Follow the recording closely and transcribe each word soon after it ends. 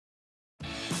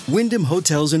Wyndham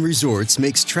Hotels and Resorts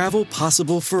makes travel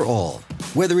possible for all.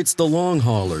 Whether it's the long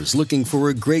haulers looking for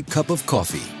a great cup of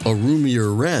coffee, a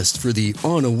roomier rest for the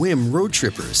on-a-whim road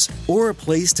trippers, or a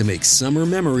place to make summer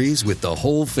memories with the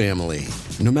whole family.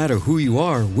 No matter who you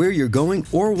are, where you're going,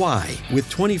 or why, with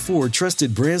 24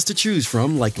 trusted brands to choose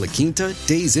from like La Quinta,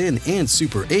 Days Inn, and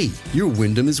Super 8, your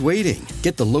Wyndham is waiting.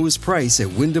 Get the lowest price at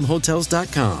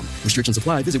WyndhamHotels.com. Restrictions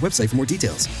apply. Visit website for more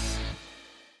details.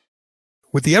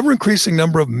 With the ever-increasing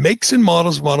number of makes and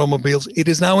models of automobiles, it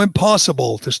is now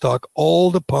impossible to stock all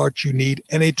the parts you need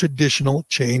in a traditional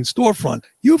chain storefront.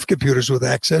 You have computers with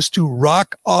access to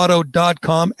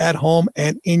rockauto.com at home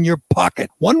and in your pocket.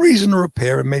 One reason to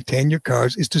repair and maintain your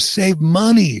cars is to save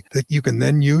money that you can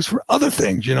then use for other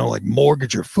things, like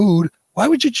mortgage or food. Why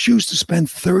would you choose to spend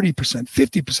 30%,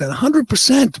 50%,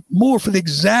 100% more for the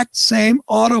exact same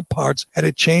auto parts at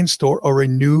a chain store or a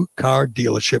new car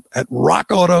dealership? At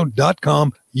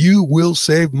rockauto.com, you will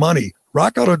save money.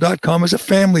 RockAuto.com is a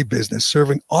family business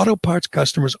serving auto parts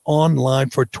customers online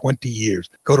for 20 years.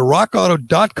 Go to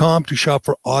RockAuto.com to shop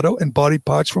for auto and body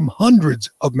parts from hundreds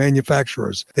of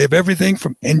manufacturers. They have everything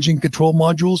from engine control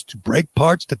modules to brake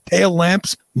parts to tail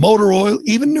lamps, motor oil,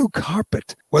 even new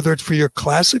carpet. Whether it's for your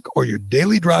classic or your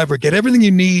daily driver, get everything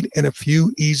you need in a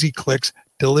few easy clicks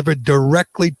delivered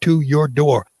directly to your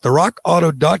door. The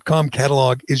RockAuto.com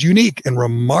catalog is unique and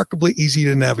remarkably easy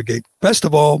to navigate. Best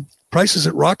of all, prices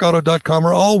at rockauto.com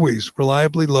are always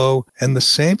reliably low and the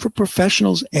same for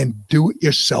professionals and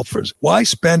do-it-yourselfers. Why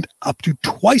spend up to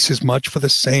twice as much for the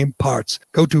same parts?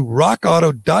 Go to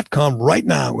rockauto.com right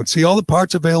now and see all the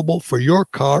parts available for your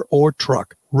car or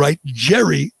truck. Write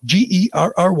Jerry, Gerry,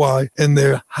 in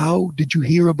their How Did You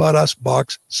Hear About Us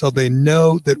box so they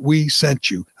know that we sent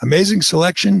you. Amazing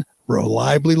selection,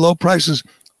 reliably low prices,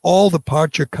 all the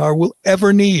parts your car will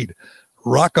ever need.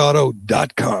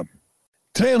 rockauto.com.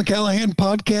 Today on the Callahan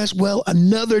Podcast, well,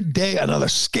 another day, another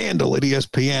scandal at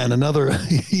ESPN, another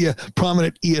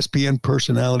prominent ESPN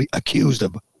personality accused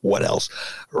of what else?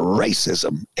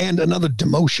 Racism, and another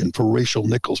demotion for Rachel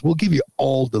Nichols. We'll give you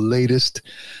all the latest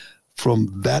from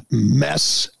that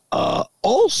mess.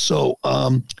 Also,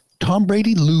 Tom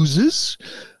Brady loses.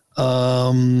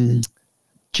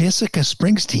 Jessica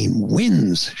Springsteen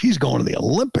wins. She's going to the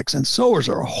Olympics, and so is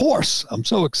her horse. I'm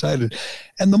so excited.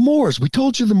 And the Moors, we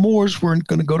told you the Moors weren't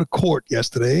going to go to court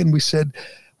yesterday, and we said,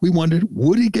 we wondered,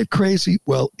 would it get crazy?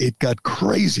 Well, it got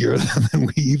crazier than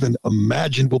we even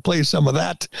imagined. We'll play some of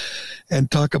that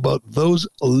and talk about those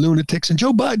lunatics. And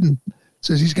Joe Biden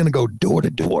says he's going to go door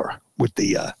to door with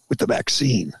the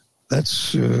vaccine.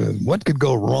 That's what could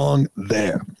go wrong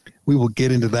there. We will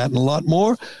get into that and a lot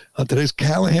more on today's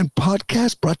Callahan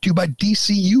Podcast, brought to you by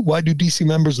DCU. Why do DC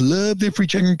members love their free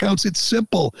checking accounts? It's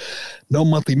simple. No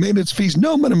monthly maintenance fees,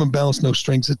 no minimum balance, no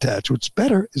strings attached. What's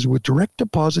better is with direct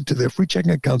deposit to their free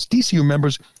checking accounts, DCU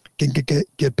members can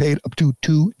get paid up to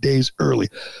 2 days early.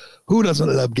 Who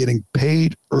doesn't love getting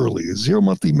paid early? Zero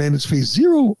monthly maintenance fees,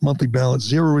 zero monthly balance,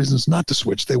 zero reasons not to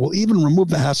switch. They will even remove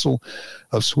the hassle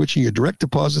of switching your direct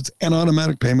deposits and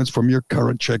automatic payments from your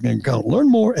current checking account. Learn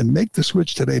more and make the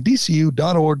switch today.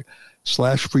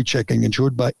 DCU.org/free checking,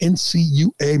 insured by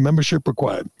NCUA, membership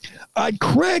required.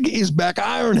 Craig is back.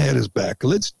 Ironhead is back.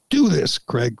 Let's do this,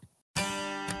 Craig.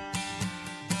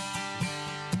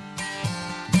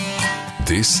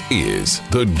 This is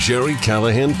the Jerry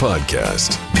Callahan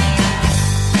Podcast.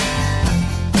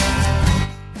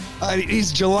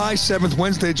 It's July 7th,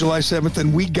 Wednesday, July 7th,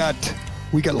 and we got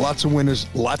lots of winners,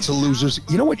 lots of losers.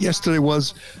 You know what yesterday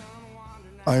was,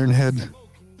 Ironhead?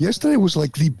 Yesterday was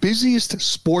like the busiest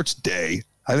sports day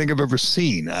I think I've ever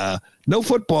seen. No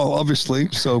football, obviously,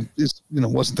 so it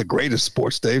wasn't the greatest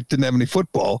sports day. It didn't have any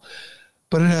football,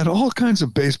 but it had all kinds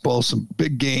of baseball, some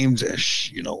big games,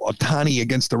 Ohtani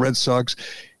against the Red Sox.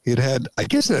 It had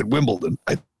Wimbledon.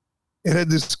 It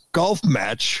had this golf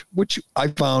match, which I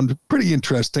found pretty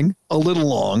interesting, a little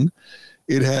long.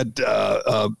 It had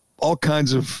all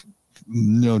kinds of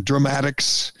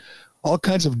dramatics, all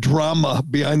kinds of drama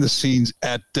behind the scenes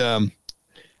at the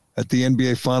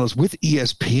NBA Finals with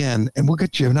ESPN, and we'll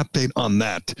get you an update on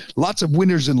that. Lots of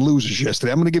winners and losers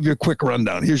yesterday. I'm going to give you a quick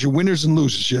rundown. Here's your winners and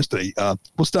losers yesterday.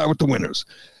 We'll start with the winners.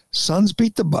 Suns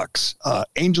beat the Bucks.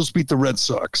 Angels beat the Red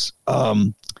Sox.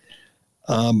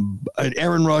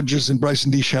 Aaron Rodgers and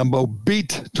Bryson DeChambeau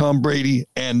beat Tom Brady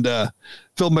and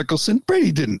Phil Mickelson.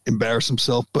 Brady didn't embarrass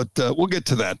himself, but we'll get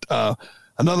to that.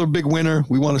 Another big winner,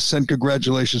 we want to send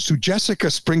congratulations to Jessica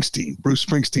Springsteen, Bruce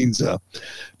Springsteen's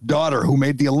daughter, who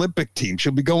made the Olympic team.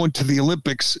 She'll be going to the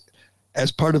Olympics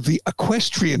as part of the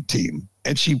equestrian team.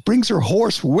 and she brings her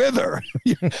horse with her.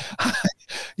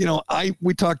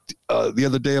 We talked the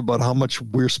other day about how much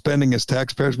we're spending as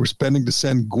taxpayers. We're spending to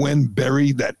send Gwen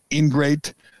Berry, that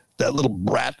ingrate, that little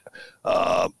brat,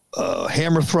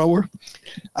 hammer thrower.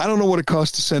 I don't know what it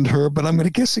costs to send her, but I'm going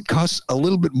to guess it costs a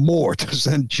little bit more to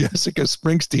send Jessica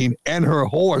Springsteen and her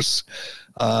horse.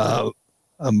 By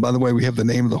the way, we have the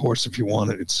name of the horse if you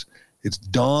want it. It's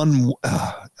Don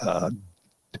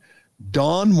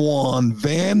Juan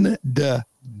Van de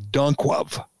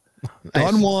Donquav. Nice.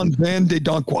 Don Juan Van de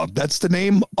Donquav. That's the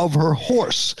name of her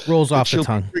horse. Rolls off the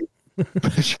tongue.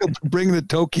 She'll bring to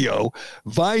Tokyo,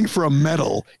 vying for a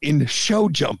medal in show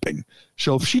jumping.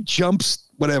 So if she jumps,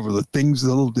 whatever,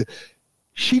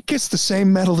 she gets the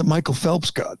same medal that Michael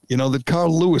Phelps got, that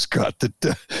Carl Lewis got,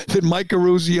 that Micah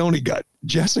Ruzioni got.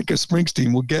 Jessica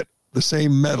Springsteen will get the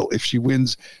same medal if she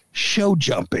wins show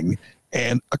jumping.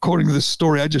 And according to the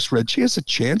story I just read, she has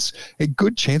a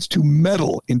good chance to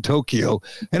medal in Tokyo.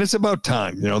 And it's about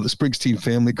time. The Springsteen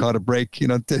family caught a break.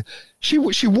 She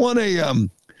won a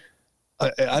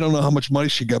I don't know how much money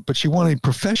she got, but she won a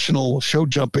professional show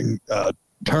jumping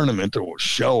tournament or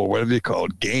show or whatever you call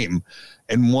it, game,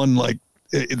 and won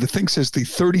the thing says the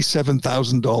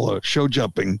 $37,000 show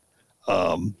jumping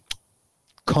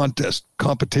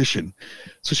competition.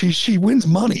 So she wins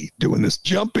money doing this,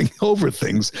 jumping over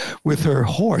things with her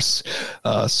horse.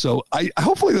 So I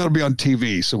hopefully that'll be on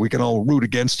TV so we can all root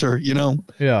against her.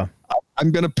 Yeah.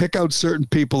 I'm going to pick out certain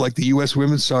people like the U.S.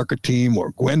 women's soccer team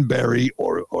or Gwen Berry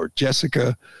or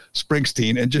Jessica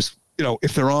Springsteen. And just,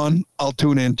 if they're on, I'll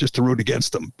tune in just to root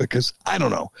against them because I don't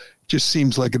know. It just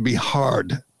seems like it'd be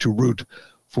hard to root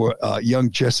for young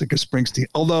Jessica Springsteen.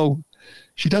 Although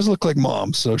she does look like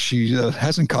mom, so she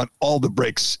hasn't caught all the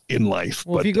breaks in life.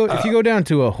 Well, but, if you go down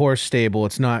to a horse stable,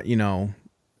 it's not,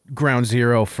 ground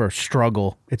zero for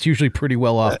struggle. It's usually pretty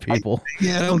well off people.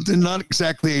 Not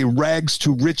exactly a rags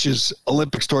to riches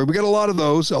Olympic story. We got a lot of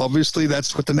those. Obviously,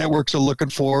 that's what the networks are looking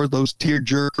for, those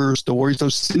tearjerker stories,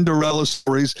 those Cinderella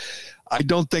stories. I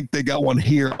don't think they got one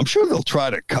here. I'm sure they'll try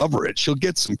to cover it. She'll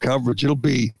get some coverage. It'll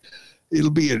be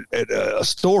a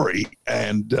story,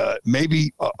 and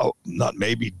not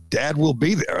maybe, Dad will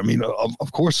be there. I mean,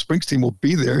 of course, Springsteen will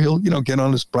be there. He'll, get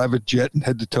on his private jet and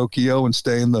head to Tokyo and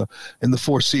stay in the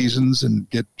Four Seasons and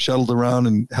get shuttled around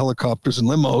in helicopters and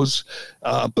limos.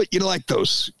 But you like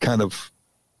those kind of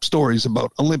stories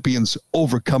about Olympians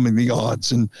overcoming the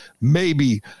odds and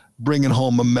maybe bringing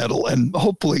home a medal. And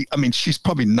hopefully, she's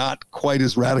probably not quite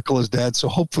as radical as Dad, so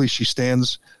hopefully she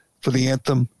stands for the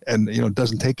anthem and,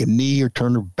 doesn't take a knee or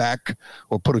turn her back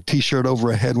or put a T-shirt over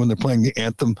her head when they're playing the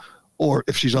anthem. Or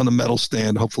if she's on the medal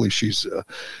stand, hopefully she's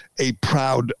a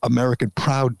proud American,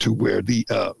 proud to wear the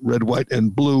red, white,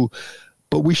 and blue.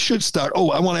 But we should start. Oh,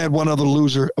 I want to add one other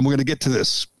loser, and we're going to get to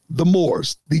this. The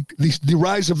Moors, the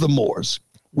rise of the Moors.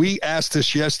 We asked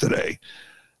this yesterday.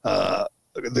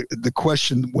 The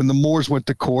question, when the Moors went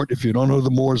to court, if you don't know who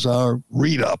the Moors are,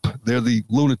 read up. They're the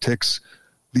lunatics,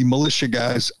 the militia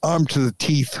guys armed to the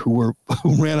teeth who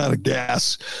ran out of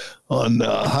gas on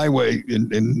a highway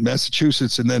in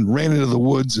Massachusetts and then ran into the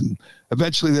woods. And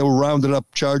eventually they were rounded up,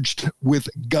 charged with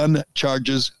gun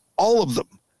charges. All of them.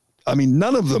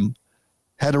 None of them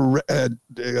had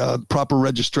a proper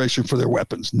registration for their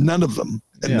weapons. None of them.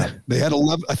 And they had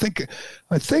 11. I think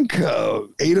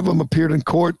 8 of them appeared in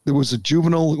court. There was a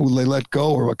juvenile who they let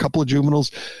go, or a couple of juveniles.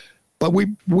 But we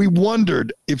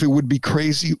wondered if it would be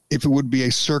crazy, if it would be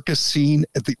a circus scene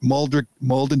at the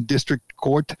Malden District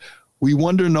Court. We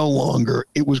wonder no longer.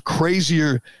 It was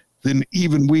crazier than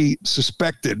even we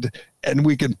suspected. And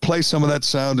we can play some of that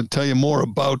sound and tell you more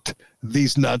about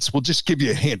these nuts. We'll just give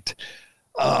you a hint.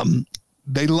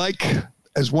 They like,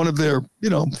 as one of their,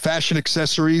 fashion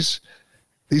accessories,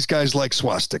 these guys like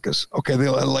swastikas. Okay, they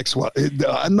like swastikas.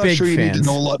 I'm not Big sure you fans. need to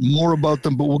know a lot more about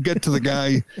them, but we'll get to the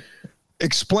guy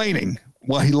explaining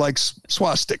why he likes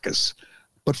swastikas.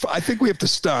 But I think we have to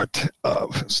start. I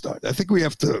think we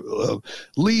have to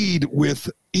lead with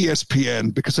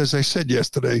ESPN because, as I said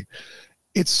yesterday,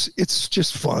 it's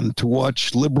just fun to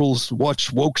watch liberals,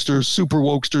 watch wokesters, super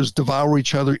wokesters devour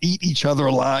each other, eat each other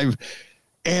alive.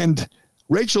 And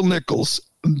Rachel Nichols,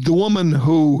 the woman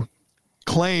who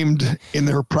claimed in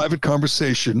her private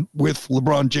conversation with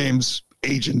LeBron James'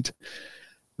 agent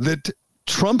that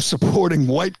Trump-supporting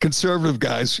white conservative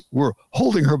guys were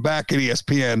holding her back at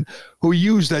ESPN, who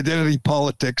used identity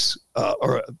politics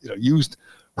used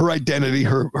her identity,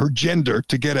 her gender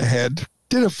to get ahead.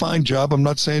 Did a fine job. I'm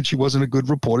not saying she wasn't a good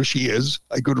reporter. She is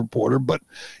a good reporter. But,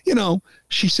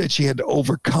 she said she had to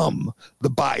overcome the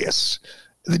bias,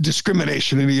 the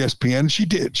discrimination in ESPN. She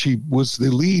did. She was the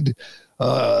lead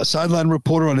sideline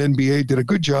reporter on NBA, did a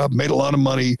good job, made a lot of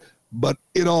money, but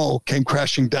it all came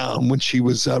crashing down when she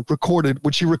was or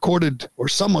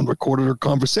someone recorded her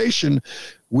conversation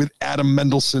with Adam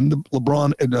Mendelson, the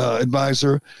LeBron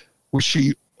advisor, where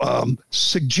she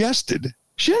suggested,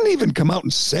 she didn't even come out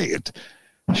and say it,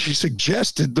 she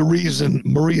suggested the reason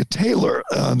Maria Taylor,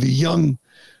 the young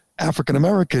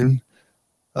African-American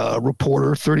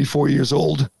reporter, 34 years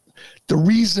old, the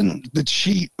reason that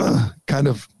she kind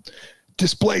of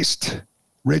displaced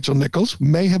Rachel Nichols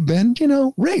may have been,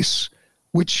 race,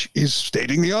 which is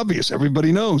stating the obvious.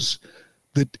 Everybody knows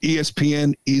that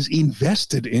ESPN is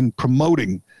invested in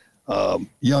promoting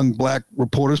young black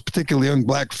reporters, particularly young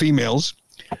black females.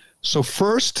 So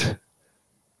first,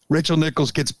 Rachel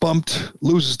Nichols gets bumped,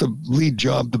 loses the lead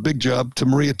job, the big job, to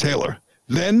Maria Taylor.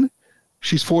 Then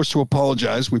she's forced to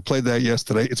apologize. We played that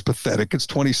yesterday. It's pathetic. It's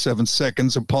 27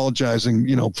 seconds apologizing,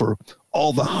 for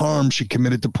all the harm she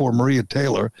committed to poor Maria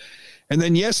Taylor. And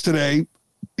then yesterday,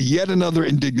 yet another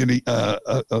indignity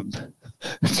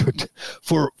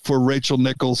for Rachel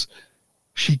Nichols.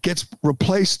 She gets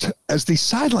replaced as the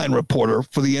sideline reporter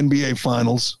for the NBA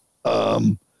Finals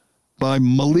by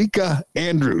Malika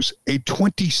Andrews, a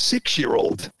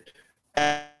 26-year-old.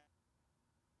 I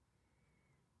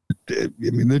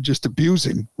mean, they're just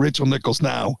abusing Rachel Nichols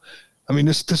now. I mean,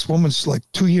 this woman's like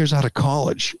 2 years out of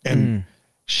college, and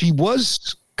she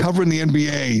was covering the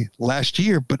NBA last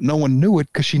year, but no one knew it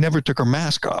because she never took her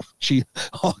mask off. It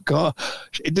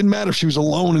didn't matter if she was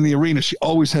alone in the arena. She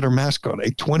always had her mask on. A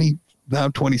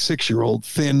 26-year-old,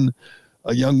 thin,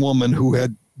 a young woman who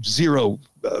had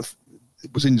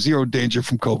was in zero danger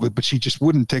from COVID, but she just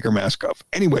wouldn't take her mask off.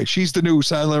 Anyway, she's the new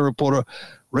sideline reporter.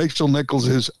 Rachel Nichols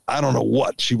is, I don't know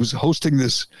what. She was hosting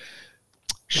this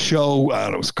show, I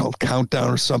don't know, it was called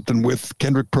Countdown or something, with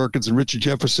Kendrick Perkins and Richard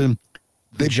Jefferson.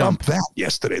 They bumped that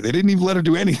yesterday. They didn't even let her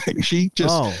do anything. She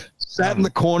just sat in the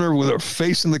corner with her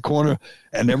face in the corner,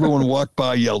 and everyone walked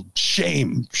by, yelled,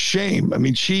 "Shame, shame." I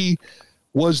mean, she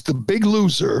was the big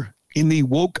loser in the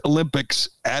woke Olympics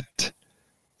at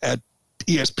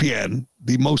ESPN,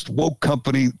 the most woke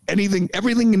company.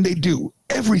 Everything they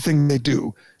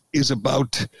do is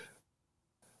about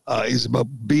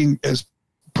being as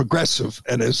progressive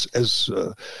and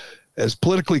as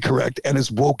politically correct and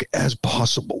as woke as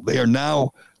possible. They are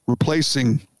now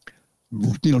replacing,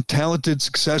 talented,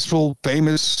 successful,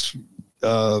 famous,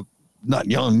 not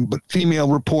young, but female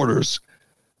reporters,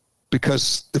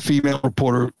 because the female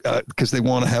reporter, because they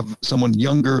want to have someone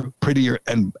younger, prettier,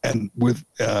 and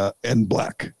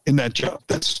black in that job.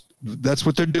 That's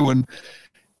what they're doing.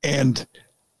 And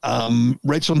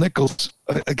Rachel Nichols,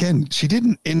 again, she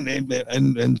didn't.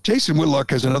 And Jason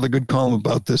Whitlock has another good column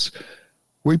about this,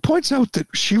 where he points out that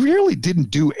she really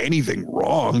didn't do anything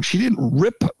wrong. She didn't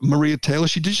rip Maria Taylor.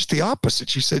 She did just the opposite.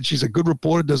 She said she's a good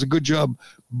reporter, does a good job,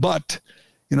 but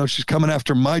she's coming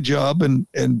after my job, and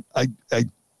I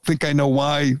think I know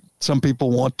why some people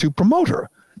want to promote her.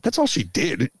 That's all she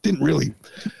did. It didn't really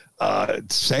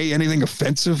say anything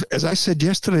offensive. As I said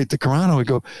yesterday at the Carano, I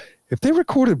go, if they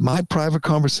recorded my private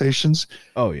conversations,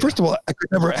 first of all, I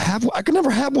could never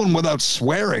have one without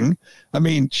swearing. I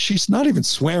mean, she's not even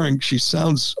swearing. She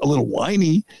sounds a little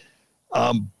whiny,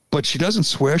 but she doesn't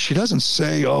swear. She doesn't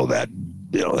say, "Oh, that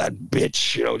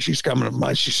bitch, she's coming to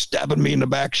my, she's stabbing me in the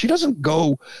back." She doesn't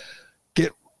go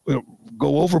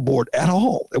overboard at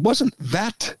all. It wasn't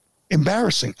that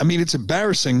embarrassing. I mean, it's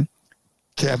embarrassing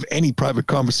to have any private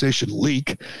conversation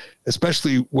leak,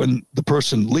 especially when the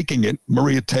person leaking it,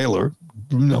 Maria Taylor,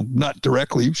 not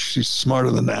directly, she's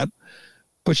smarter than that,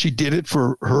 but she did it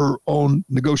for her own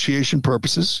negotiation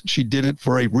purposes. She did it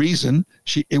for a reason.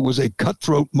 It was a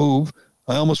cutthroat move.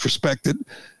 I almost respect it.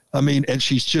 I mean, and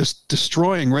she's just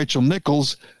destroying Rachel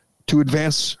Nichols to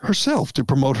advance herself, to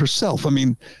promote herself. I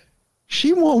mean,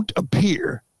 she won't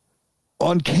appear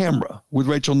on camera with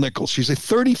Rachel Nichols. She's a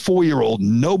 34-year-old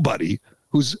nobody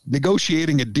who's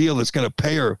negotiating a deal that's going to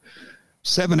pay her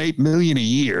 $7-8 million a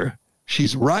year.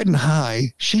 She's riding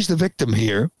high. She's the victim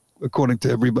here, according to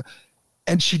everybody.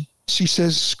 And she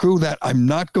says, "Screw that. I'm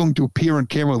not going to appear on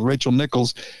camera with Rachel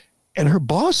Nichols." And her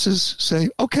bosses say,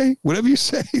 "Okay, whatever you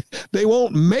say." They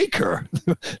won't make her.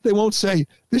 They won't say,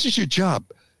 "This is your job.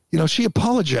 She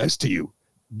apologized to you.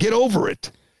 Get over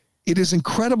it." It is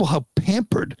incredible how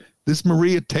pampered this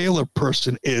Maria Taylor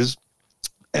person is,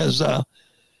 as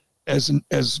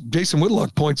Jason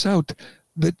Whitlock points out,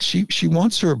 that she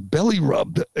wants her belly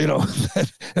rubbed,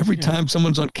 that every time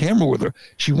someone's on camera with her,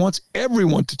 she wants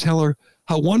everyone to tell her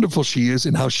how wonderful she is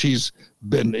and how she's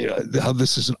been, how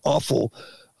this is an awful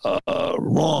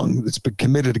wrong that's been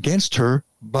committed against her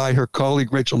by her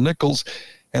colleague Rachel Nichols.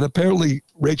 And apparently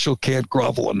Rachel can't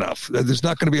grovel enough. There's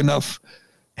not going to be enough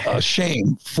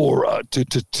shame for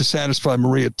to satisfy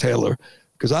Maria Taylor,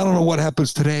 because I don't know what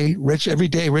happens today. Every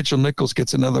day Rachel Nichols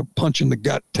gets another punch in the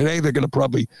gut. Today they're going to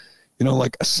probably,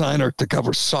 like assign her to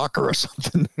cover soccer or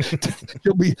something.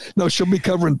 she'll be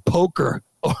covering poker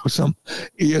or some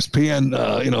ESPN,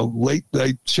 late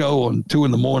night show on 2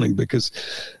 a.m, because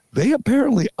they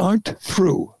apparently aren't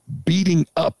through beating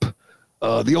up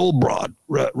the old broad,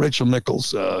 Rachel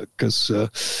Nichols,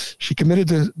 because she committed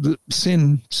the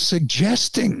sin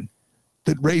suggesting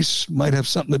that race might have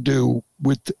something to do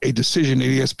with a decision at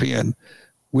ESPN,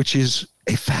 which is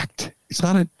a fact. It's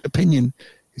not an opinion.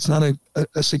 It's not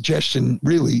a suggestion,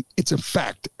 really. It's a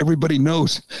fact. Everybody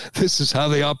knows this is how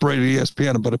they operate at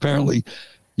ESPN, but apparently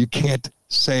you can't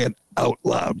say it out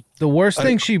loud. The worst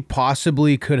thing she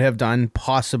possibly could have done,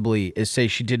 is say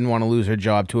she didn't want to lose her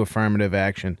job to affirmative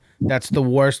action. That's the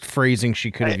worst phrasing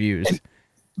she could have used.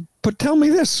 But tell me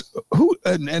this, who,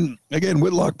 and again,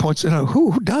 Whitlock points it out,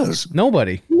 who does?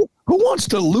 Nobody. Who wants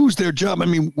to lose their job? I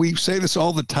mean, we say this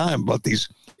all the time about these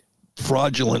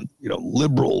fraudulent,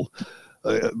 liberal,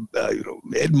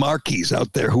 Ed Markey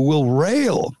out there who will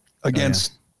rail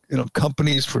against,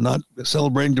 companies for not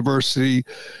celebrating diversity,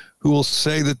 who will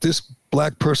say that this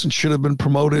black person should have been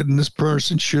promoted and this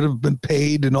person should have been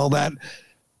paid and all that.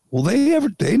 Well,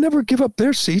 they never give up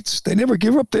their seats. They never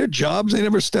give up their jobs. They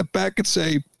never step back and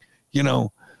say,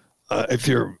 if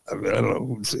you're, I don't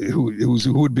know,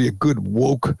 who would be a good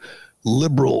woke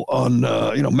liberal on,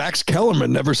 Max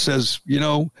Kellerman never says,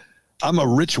 I'm a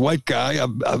rich white guy.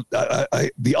 I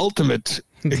the ultimate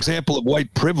example of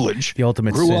white privilege. The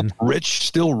ultimate grew sin. up rich,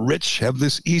 still rich, have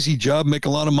this easy job, make a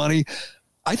lot of money.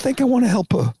 I think I want to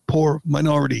help a poor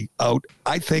minority out.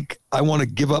 I think I want to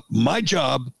give up my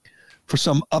job for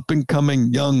some up and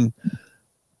coming young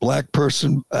black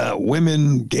person,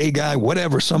 women, gay guy,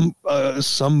 whatever. Some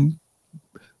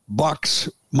box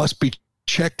must be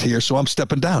checked here, so I'm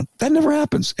stepping down. That never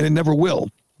happens, and it never will.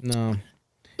 No.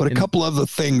 But a couple other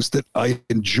things that I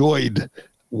enjoyed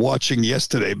watching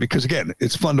yesterday, because again,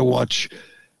 it's fun to watch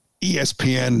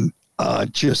ESPN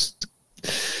just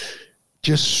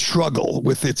struggle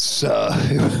with its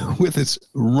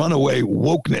runaway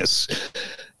wokeness.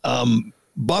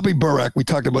 Bobby Burack, we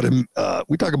talk about him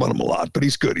a lot, but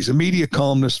he's good. He's a media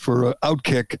columnist for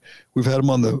Outkick. We've had him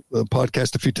on the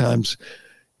podcast a few times.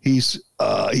 He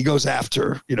goes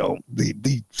after,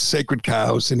 the sacred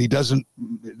cows, and he doesn't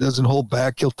hold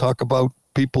back. He'll talk about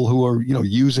people who are,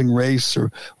 using race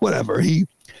or whatever.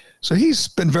 So he's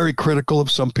been very critical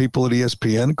of some people at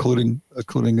ESPN,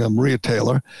 including Maria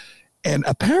Taylor. And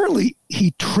apparently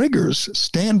he triggers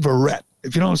Stan Verrett.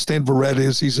 If you know what Stan Verrett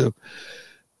is, he's a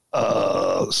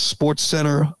Sports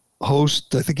Center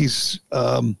host. I think he's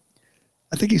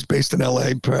based in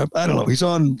LA. Perhaps. I don't know. He's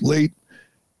on late.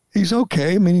 He's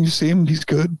okay. I mean, you see him. He's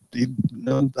good. I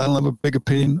don't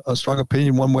have a strong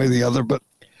opinion one way or the other, but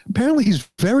apparently he's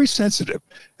very sensitive.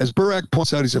 As Burack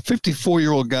points out, he's a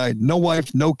 54-year-old guy, no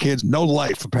wife, no kids, no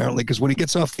life, apparently, because when he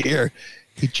gets off the air,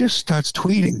 he just starts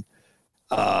tweeting,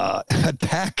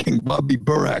 attacking Bobby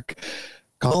Burack,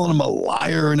 calling him a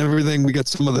liar and everything. We got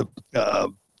some of the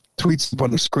tweets up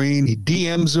on the screen. He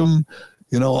DMs him,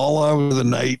 all hours of the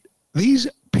night. These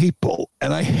people,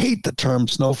 and I hate the term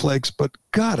snowflakes, but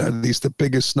God, are these the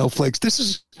biggest snowflakes?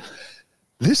 This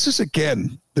is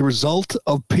again the result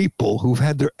of people who've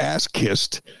had their ass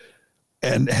kissed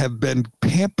and have been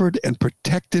pampered and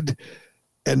protected,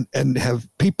 and have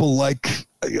people like,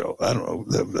 I don't know,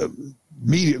 the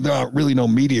media. There aren't really no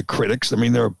media critics. I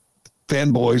mean, there are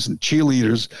fanboys and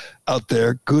cheerleaders out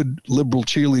there, good liberal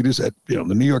cheerleaders at, the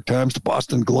New York Times, the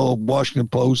Boston Globe, Washington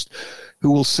Post,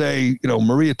 who will say,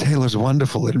 Maria Taylor's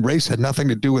wonderful and race had nothing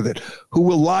to do with it, who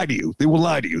will lie to you. They will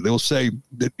lie to you. They'll say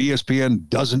that ESPN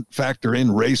doesn't factor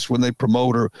in race when they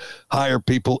promote or hire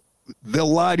people. They'll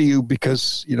lie to you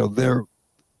because, they're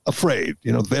afraid,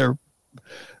 they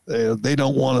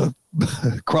don't want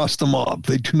to cross the mob.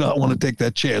 They do not want to take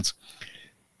that chance.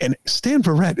 And Stan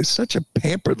Verrett is such a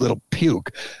pampered little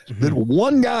puke that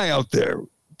one guy out there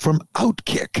from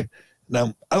Outkick.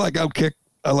 Now, I like Outkick.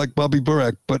 I like Bobby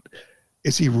Burack, but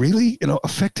is he really,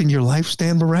 affecting your life,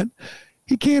 Stan Verrett?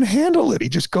 He can't handle it. He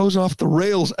just goes off the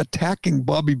rails attacking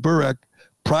Bobby Burack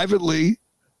privately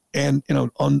and,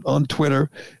 on Twitter.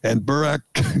 And Burack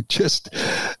just,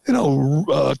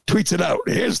 tweets it out.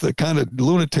 Here's the kind of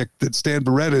lunatic that Stan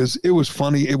Verrett is. It was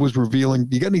funny. It was revealing.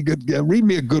 You got any good, read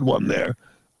me a good one there.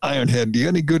 Ironhead, do you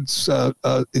have any good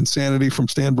insanity from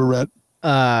Stan Verrett?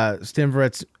 Stan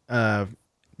Verrett's,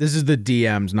 this is the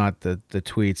DMs, not the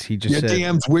tweets. He just said,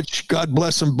 DMs, which, God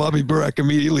bless him, Bobby Burack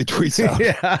immediately tweets out.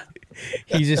 Yeah.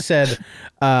 He just said,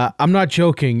 "I'm not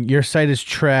joking. Your site is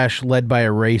trash, led by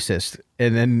a racist."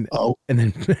 And then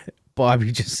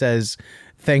Bobby just says,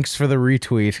 "Thanks for the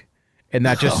retweet," and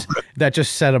that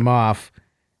just set him off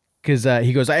because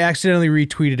he goes, "I accidentally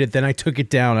retweeted it, then I took it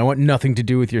down. I want nothing to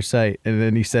do with your site." And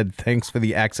then he said, "Thanks for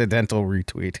the accidental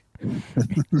retweet."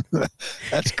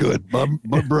 That's good. Bob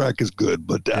Barack is good,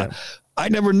 but I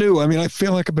never knew. I mean, I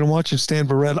feel like I've been watching Stan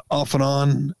Barrett off and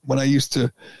on when I used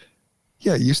to.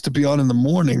 Yeah, it used to be on in the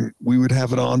morning. We would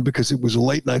have it on because it was a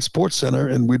late night sports center,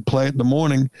 and we'd play it in the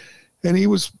morning. And he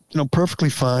was, perfectly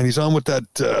fine. He's on with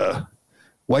that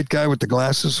white guy with the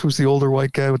glasses. Who's the older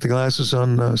white guy with the glasses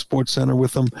on Sports Center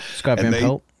with him? Scott Van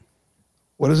Pelt.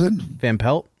 What is it? Van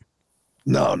Pelt?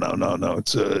 No.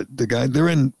 It's the guy. They're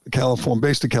in California,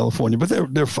 based in California, but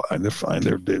they're fine. They're fine.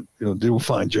 They do a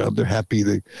fine job. They're happy.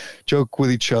 They joke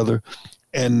with each other.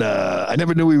 And I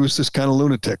never knew he was this kind of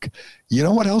lunatic. You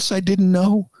know what else I didn't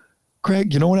know,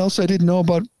 Craig? You know what else I didn't know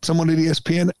about someone at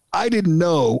ESPN? I didn't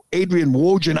know Adrian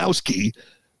Wojnarowski,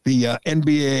 the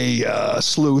NBA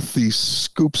sleuth, the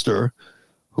scoopster,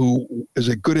 who is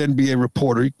a good NBA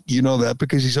reporter. You know that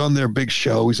because he's on their big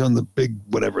show. He's on the big,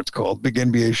 whatever it's called, big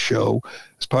NBA show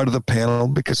as part of the panel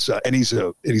because, and he's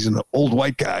an old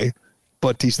white guy.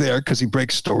 But he's there because he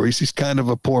breaks stories. He's kind of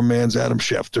a poor man's Adam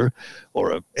Schefter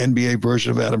or an NBA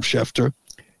version of Adam Schefter.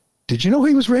 Did you know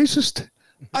he was racist?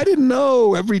 I didn't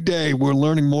know. Every day we're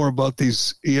learning more about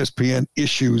these ESPN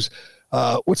issues.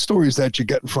 What story is that you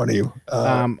get in front of you?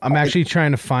 I'm actually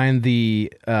trying to find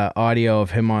the audio of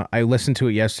him on. I listened to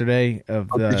it yesterday of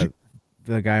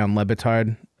the guy on Le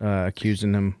Batard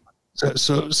accusing him.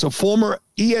 So former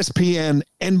ESPN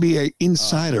NBA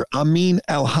insider Amin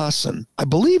Al-Hassan, I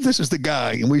believe this is the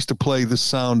guy, and we used to play this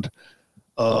sound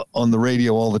on the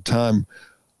radio all the time,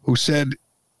 who said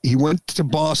he went to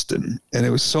Boston and it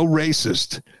was so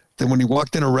racist that when he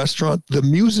walked in a restaurant, the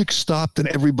music stopped and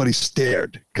everybody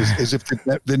stared because as if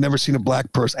they'd never seen a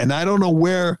black person. And I don't know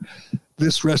where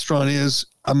this restaurant is.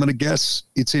 I'm going to guess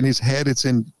it's in his head. It's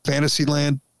in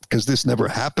Fantasyland because this never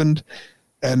happened.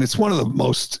 And it's one of the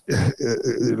most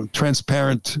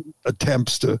transparent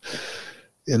attempts to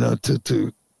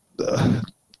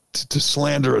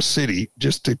slander a city,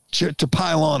 just to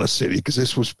pile on a city, because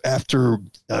this was after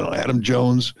Adam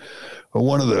Jones, or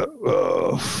one of the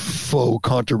faux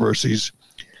controversies,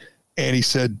 and he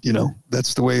said,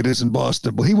 that's the way it is in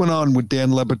Boston. Well, he went on with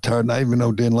Dan Le Batard, and I even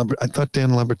know Dan Le Batard. I thought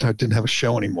Dan Le Batard didn't have a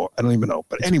show anymore. I don't even know,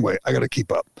 but anyway, I got to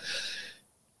keep up.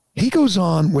 He goes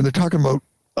on when they're talking about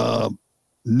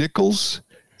Nichols,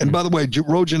 and by the way,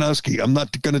 Wojnarowski, I'm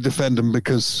not going to defend him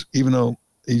because even though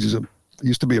he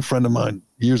used to be a friend of mine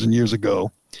years and years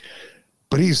ago,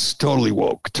 but he's totally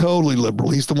woke, totally liberal.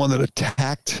 He's the one that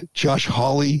attacked Josh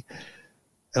Hawley,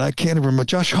 and I can't even remember.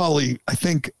 Josh Hawley, I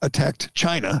think, attacked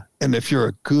China, and if you're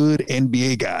a good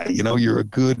NBA guy, you're a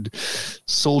good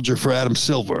soldier for Adam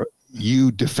Silver,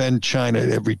 you defend China at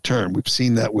every turn. We've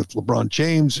seen that with LeBron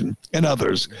James and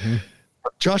others. Mm-hmm.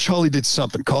 Josh Hawley did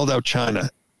something, called out China,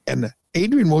 and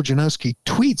Adrian Wojnarowski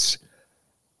tweets,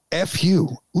 F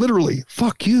you, literally,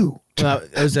 fuck you.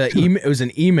 It was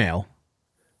an email.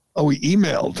 Oh, he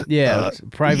emailed. Yeah,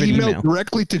 private email.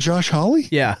 Directly to Josh Hawley?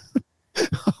 Yeah.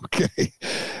 Okay.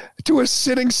 To a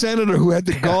sitting senator who had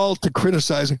the gall to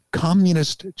criticize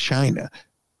communist China.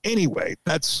 Anyway,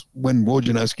 that's when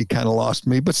Wojnarowski kind of lost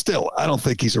me, but still, I don't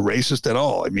think he's a racist at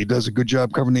all. I mean, he does a good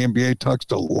job covering the NBA, talks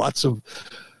to lots of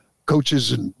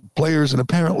coaches and players and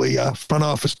apparently front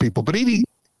office people. But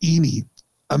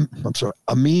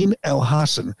Amin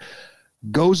Al-Hassan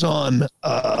goes on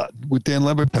with Dan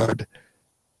Le Batard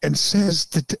and says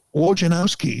that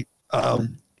Wojnarowski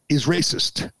is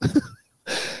racist.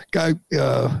 Guy,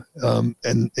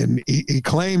 and he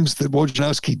claims that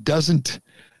Wojnarowski doesn't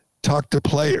talk to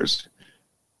players,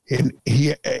 and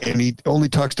he only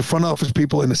talks to front office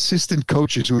people and assistant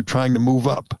coaches who are trying to move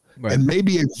up, right. And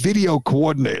maybe a video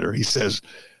coordinator, he says.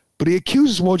 But he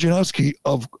accuses Wojnarowski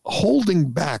of holding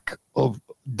back, of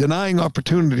denying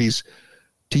opportunities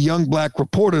to young black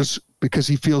reporters because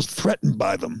he feels threatened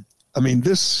by them. I mean,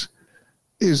 this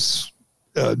is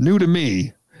new to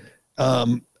me.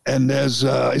 And as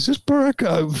is this Burke?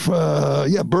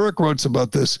 Burke wrote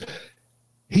about this.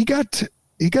 He got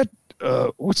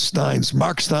what's Stein's?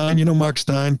 Mark Stein. Mark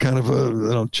Stein, kind of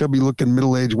a chubby looking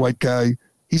middle-aged white guy.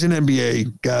 He's an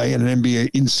NBA guy and an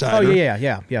NBA insider. Oh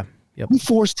yeah. Yep. He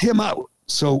forced him out.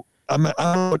 So I don't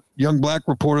know what young black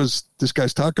reporters this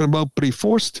guy's talking about, but he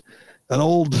forced an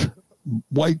old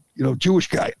white, Jewish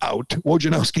guy out.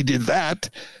 Wojnarowski did that.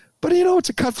 But, it's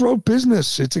a cutthroat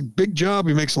business. It's a big job.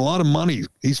 He makes a lot of money.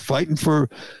 He's fighting for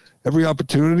every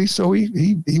opportunity. So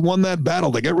he won that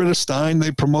battle. They got rid of Stein.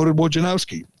 They promoted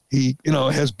Wojnarowski. He,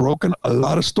 has broken a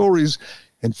lot of stories.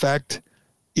 In fact,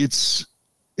 it's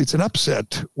an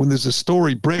upset when there's a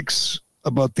story breaks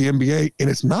about the NBA and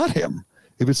it's not him.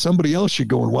 If it's somebody else, you're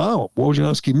going, wow,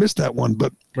 Wojnarowski missed that one.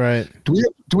 But right. Do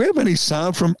we have any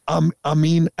sound from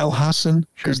Amin Elhassan?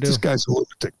 Because this guy's a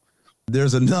lunatic.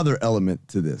 There's another element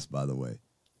to this, by the way,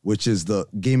 which is the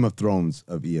Game of Thrones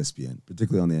of ESPN,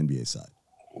 particularly on the NBA side.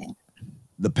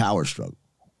 The power struggle.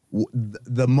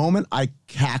 The moment I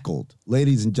cackled,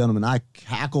 ladies and gentlemen, I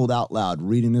cackled out loud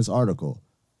reading this article,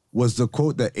 was the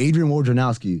quote that Adrian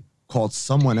Wojnarowski called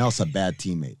someone else a bad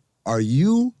teammate. Are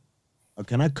you,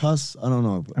 can I cuss? I don't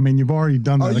know. I mean, you've already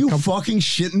done that. Are you fucking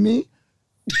shitting me?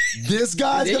 This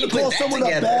guy's going to call someone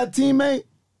a bad teammate?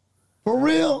 For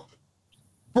real?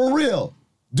 For real.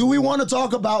 Do we want to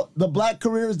talk about the black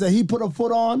careers that he put a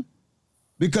foot on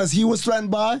because he was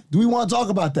threatened by? Do we want to talk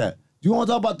about that? Do you want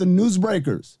to talk about the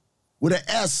newsbreakers with an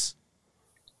S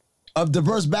of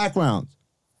diverse backgrounds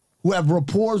who have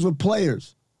rapport with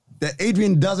players that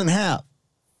Adrian doesn't have,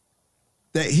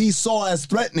 that he saw as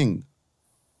threatening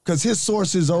because his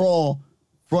sources are all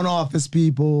front office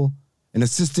people and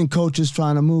assistant coaches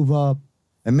trying to move up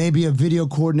and maybe a video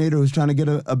coordinator who's trying to get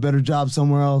a better job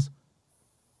somewhere else?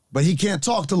 But he can't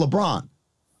talk to LeBron.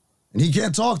 And he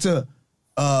can't talk to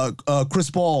Chris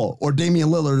Paul or Damian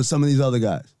Lillard or some of these other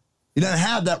guys. He doesn't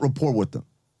have that rapport with them.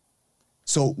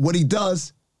 So what he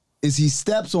does is he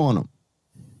steps on them.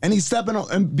 And he's stepping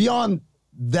on, and beyond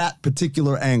that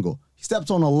particular angle, he steps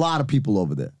on a lot of people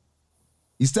over there.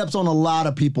 He steps on a lot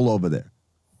of people over there.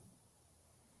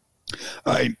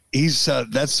 All right.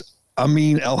 That's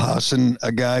Amin Elhassan,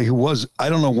 a guy who was, I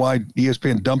don't know why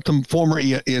ESPN dumped him, former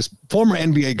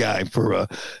NBA guy for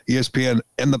ESPN,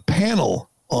 and the panel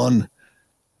on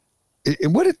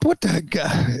what the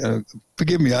heck?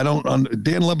 Forgive me, I don't.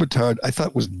 Dan Le Batard, I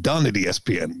thought was done at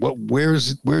ESPN.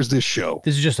 Where's this show?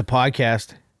 This is just a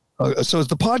podcast. So it's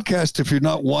the podcast. If you're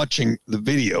not watching the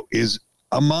video, is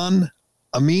Amin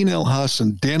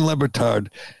Elhassan, Dan Le Batard,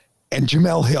 and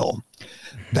Jamel Hill.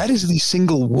 That is the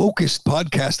single wokest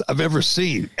podcast I've ever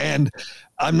seen. And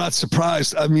I'm not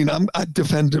surprised. I mean, I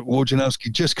defend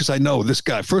Wojnarowski just because I know this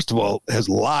guy, first of all, has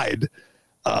lied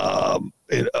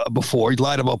before. He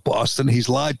lied about Boston. He's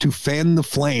lied to fan the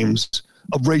flames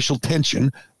of racial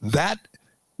tension. That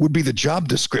would be the job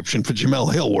description for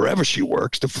Jamel Hill, wherever she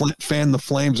works, to fan the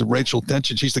flames of racial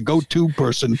tension. She's the go-to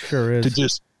person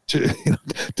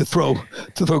to throw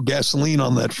gasoline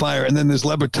on that fire. And then there's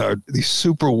Le Batard, the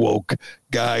super woke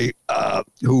guy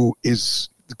who is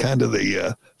kind of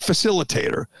the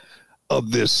facilitator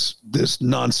of this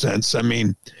nonsense. I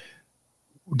mean,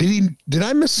 did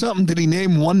I miss something? Did he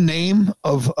name one name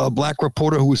of a black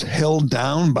reporter who was held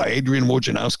down by Adrian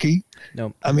Wojnarowski?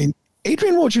 No. I mean,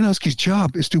 Adrian Wojnarowski's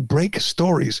job is to break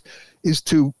stories, is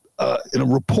to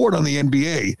report on the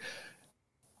NBA.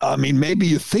 I mean, maybe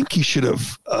you think he should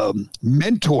have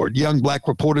mentored young black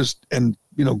reporters and,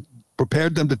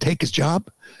 prepared them to take his job.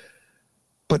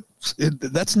 But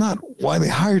that's not why they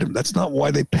hired him. That's not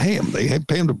why they pay him. They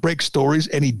pay him to break stories,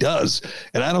 and he does.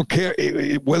 And I don't care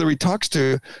whether he talks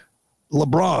to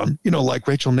LeBron, like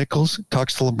Rachel Nichols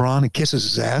talks to LeBron and kisses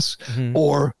his ass,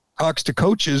 or talks to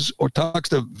coaches or talks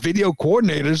to video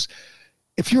coordinators.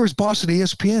 If you're his boss at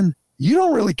ESPN, you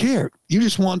don't really care. You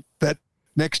just want that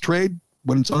next trade.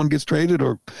 When someone gets traded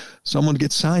or someone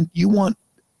gets signed, you want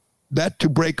that to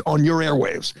break on your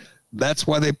airwaves. That's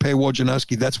why they pay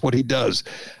Wojnarowski. That's what he does.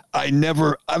 I've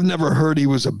never heard he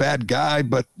was a bad guy,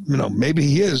 but maybe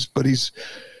he is, but he's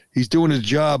doing his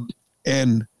job.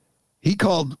 And he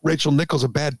called Rachel Nichols a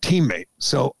bad teammate.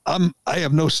 So I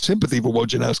have no sympathy for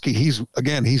Wojnarowski.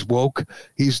 He's woke.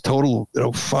 He's total,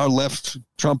 far left,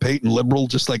 Trump hating liberal,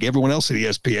 just like everyone else at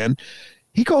ESPN.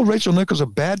 He called Rachel Nichols a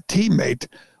bad teammate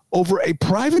over a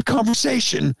private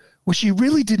conversation where she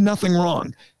really did nothing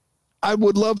wrong. I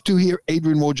would love to hear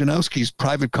Adrian Wojnarowski's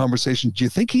private conversation. Do you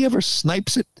think he ever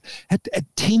snipes it at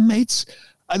teammates?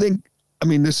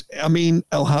 This Amin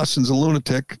Elhassan's a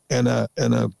lunatic and a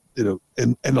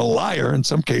liar in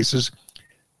some cases,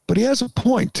 but he has a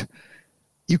point.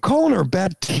 You calling her a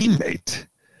bad teammate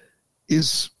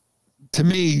is, to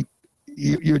me,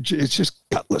 it's just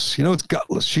gutless. It's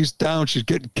gutless. She's down. She's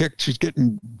getting kicked. She's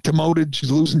getting demoted. She's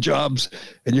losing jobs.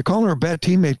 And you're calling her a bad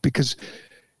teammate because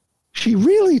she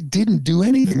really didn't do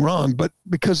anything wrong, but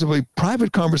because of a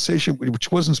private conversation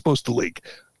which wasn't supposed to leak.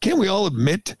 Can't we all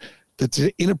admit that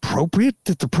it's inappropriate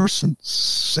that the person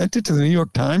sent it to the New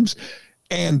York Times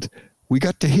and we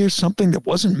got to hear something that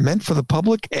wasn't meant for the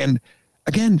public? And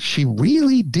again, she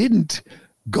really didn't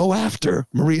go after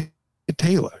Maria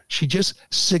Taylor. She just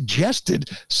suggested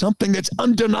something that's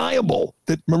undeniable,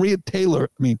 that Maria Taylor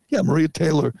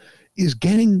is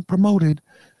getting promoted.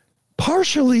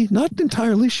 Partially, not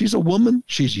entirely. She's a woman.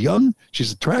 She's young.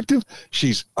 She's attractive.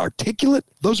 She's articulate.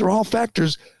 Those are all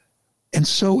factors. And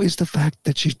so is the fact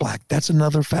that she's black. That's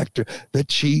another factor,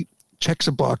 that she checks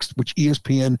a box, which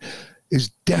ESPN is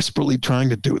desperately trying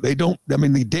to do.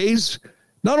 The days,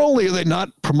 not only are they not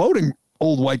promoting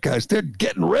old white guys, they're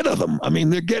getting rid of them. I mean,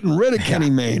 they're getting rid of Kenny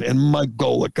Mayne and Mike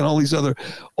Golick and all these other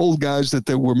old guys that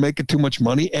they were making too much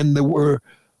money, and they were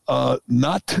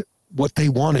not what they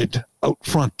wanted out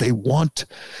front. They want,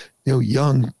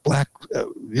 young, black,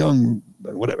 young,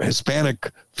 whatever,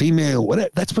 Hispanic, female, whatever.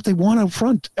 That's what they want out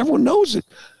front. Everyone knows it.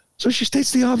 So she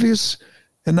states the obvious,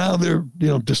 and now they're,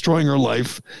 destroying her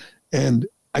life. And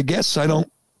I guess I don't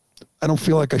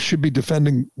feel like I should be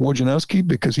defending Wojnarowski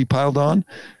because he piled on,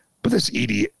 but this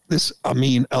idiot, this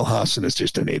Amin Elhassan is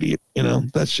just an idiot.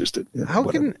 That's just it.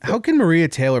 How can Maria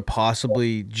Taylor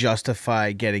possibly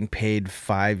justify getting paid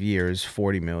 5 years,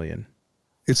 $40 million?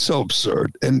 It's so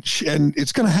absurd, and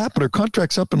it's going to happen. Her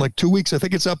contract's up in like 2 weeks. I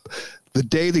think it's up the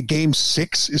day the Game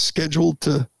 6 is scheduled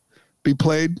to be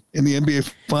played in the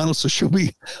NBA Finals. So she'll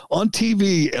be on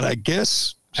TV, and I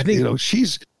guess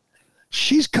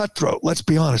she's cutthroat. Let's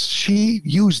be honest. She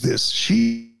used this.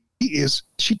 She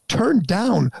turned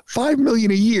down $5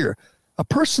 million a year. A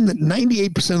person that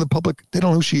 98% of the public, they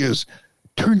don't know who she is,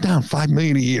 turned down $5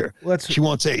 million a year. She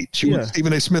wants $8 million. She wants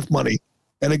Stephen A. Smith money.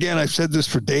 And again, I've said this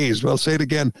for days, but I'll say it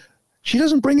again. She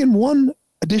doesn't bring in one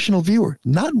additional viewer,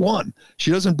 not one.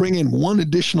 She doesn't bring in one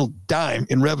additional dime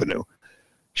in revenue.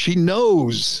 She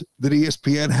knows that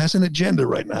ESPN has an agenda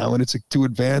right now, and it's to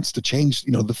advance, to change,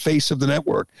 the face of the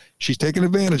network. She's taking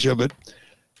advantage of it.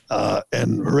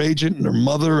 And her agent and her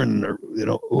mother and her,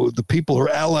 the people, her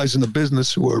allies in the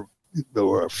business who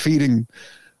are feeding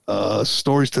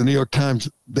stories to the New York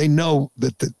Times, they know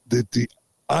that the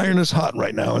iron is hot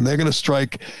right now, and they're going to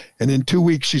strike. And in 2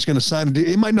 weeks, she's going to sign a deal.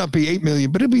 It might not be $8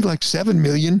 million, but it'll be like $7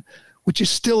 million, which is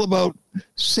still about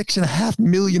 $6.5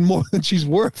 million more than she's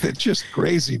worth. It's just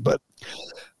crazy, but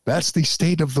that's the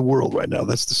state of the world right now.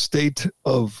 That's the state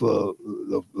of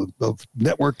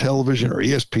network television or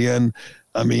ESPN.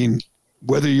 I mean,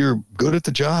 whether you're good at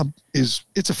the job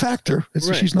it's a factor.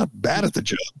 Right. She's not bad at the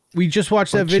job. We just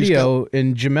watched that video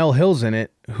and Jemele Hill's in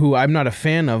it, who I'm not a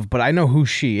fan of, but I know who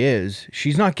she is.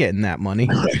 She's not getting that money.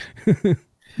 Right.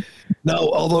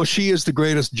 No, although she is the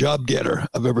greatest job getter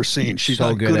I've ever seen. She's so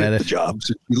not good at the jobs.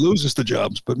 She loses the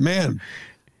jobs, but man,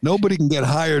 nobody can get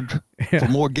hired for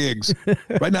more gigs.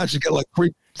 Right now she's got like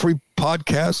free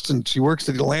podcasts, and she works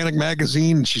at Atlantic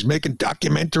Magazine, and she's making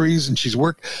documentaries, and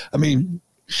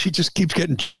she just keeps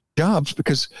getting jobs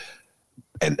because,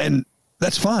 and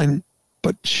that's fine.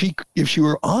 But if she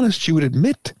were honest, she would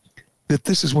admit that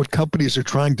this is what companies are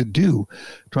trying to do,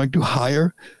 trying to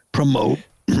hire, promote,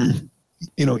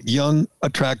 young,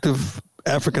 attractive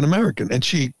African-American. And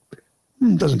she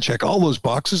doesn't check all those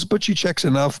boxes, but she checks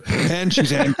enough, and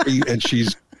she's angry, and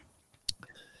she's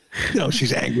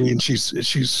angry, and she's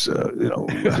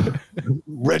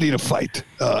ready to fight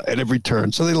at every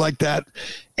turn. So they like that.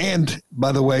 And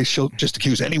by the way, she'll just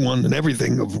accuse anyone and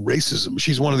everything of racism.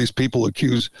 She's one of these people who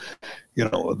accuse,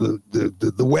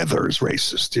 the weather is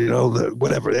racist,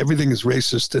 whatever, everything is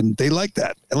racist. And they like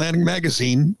that. Atlantic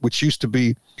Magazine, which used to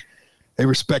be a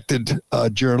respected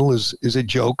journal, is a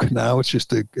joke now. It's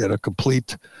just a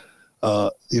complete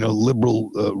liberal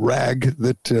rag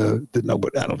that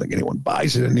nobody, I don't think anyone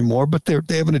buys it anymore, but they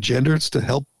have an agenda. It's to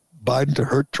help Biden, to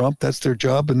hurt Trump. That's their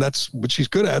job, and that's what she's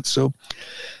good at. So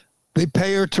they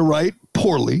pay her to write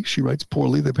poorly. She writes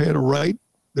poorly. They pay her to write,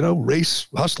 race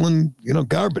hustling,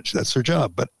 garbage. That's her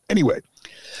job. But anyway,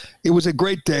 it was a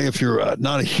great day if you're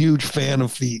not a huge fan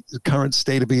of the current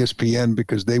state of ESPN,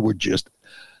 because they were just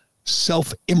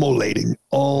self-immolating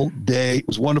all day. It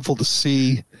was wonderful to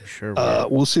see. Sure.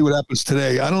 We'll see what happens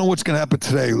today. I don't know what's going to happen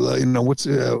today. We're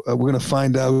going to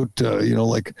find out.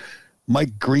 Like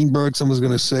Mike Greenberg, someone's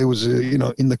going to say was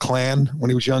in the Klan when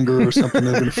he was younger or something.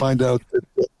 They're going to find out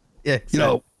that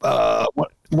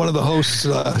one of the hosts,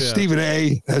 Stephen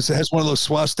A, has one of those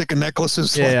swastika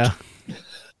necklaces. Yeah.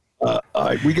 All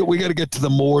right, we got to get to the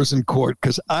Moors in court,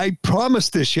 because I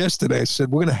promised this yesterday. I said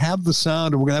we're going to have the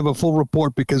sound and we're going to have a full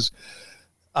report, because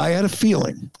I had a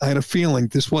feeling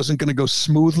this wasn't going to go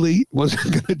smoothly. It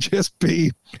wasn't going to just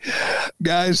be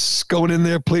guys going in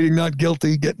there pleading not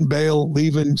guilty, getting bail,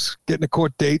 leaving, getting a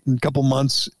court date in a couple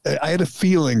months. I had a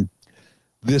feeling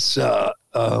this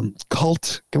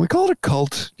cult. Can we call it a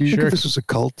cult? Do you think this was a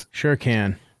cult? Sure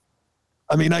can.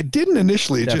 I mean, I didn't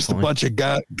initially. Definitely. Just a bunch of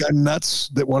gun nuts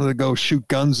that wanted to go shoot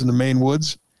guns in the Maine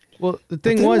woods. Well, the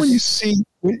thing was,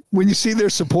 when you see their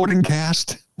supporting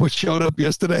cast, what showed up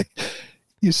yesterday,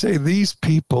 you say these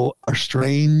people are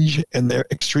strange and they're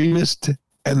extremist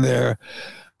and they're,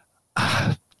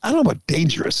 I don't know about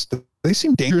dangerous. Do they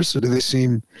seem dangerous or do they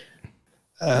seem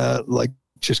like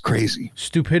just crazy?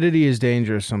 Stupidity is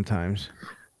dangerous sometimes.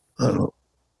 I don't know.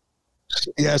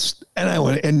 Yes,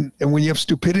 and when you have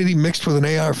stupidity mixed with an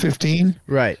AR-15,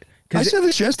 right? I said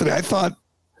this yesterday. I thought,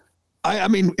 I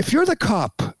mean, if you're the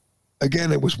cop,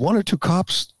 again, it was 1 or 2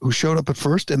 cops who showed up at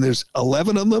first, and there's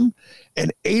 11 of them,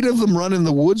 and 8 of them run in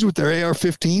the woods with their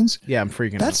AR-15s. Yeah, I'm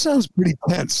freaking out. That sounds pretty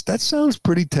tense. That sounds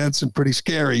pretty tense and pretty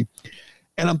scary.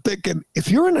 And I'm thinking,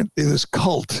 if you're in this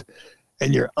cult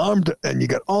and you're armed and you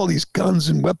got all these guns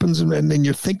and weapons, and then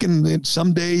you're thinking that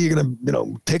someday you're going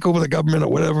to, take over the government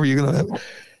or whatever you're going to have.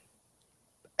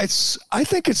 I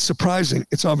think it's surprising.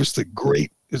 It's obviously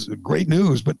great. It's great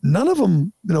news, but none of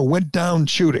them, went down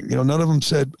shooting. None of them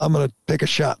said, I'm going to take a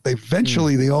shot. They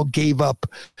all gave up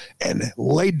and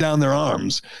laid down their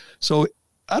arms. So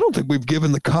I don't think we've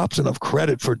given the cops enough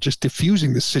credit for just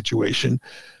diffusing this situation.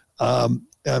 Let's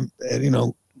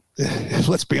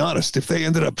be honest, if they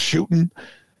ended up shooting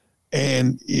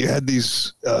and you had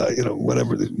these, a lot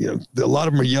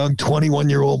of them are young,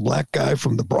 21-year-old black guy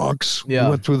from the Bronx, who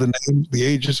went through the names, the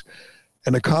ages,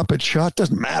 and the cop had shot,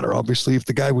 doesn't matter. Obviously, if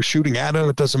the guy was shooting at him,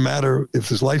 it doesn't matter. If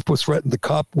his life was threatened, the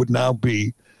cop would now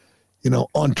be,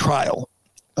 on trial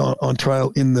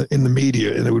in the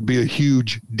media, and it would be a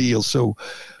huge deal. So,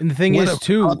 and the thing is,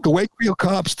 too, the Wakefield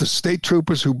cops, the state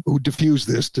troopers who diffused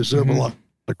this deserve a lot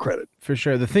of credit. For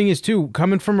sure. The thing is, too,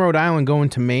 coming from Rhode Island, going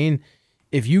to Maine,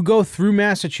 if you go through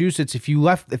Massachusetts, if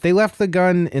they left the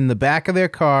gun in the back of their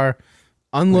car,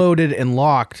 unloaded and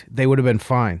locked, they would have been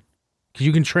fine. Because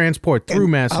you can transport through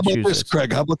Massachusetts. How about this,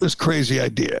 Craig? How about this crazy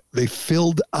idea? They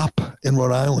filled up in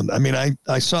Rhode Island. I mean,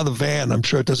 I saw the van. I'm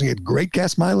sure it doesn't get great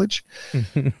gas mileage,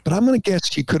 but I'm going to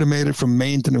guess you could have made it from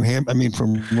Maine to New Hampshire. I mean,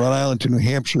 from Rhode Island to New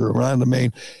Hampshire, or Rhode Island to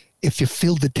Maine, if you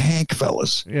filled the tank,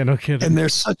 fellas. Yeah, no kidding. And they're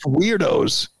such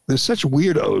weirdos.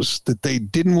 That they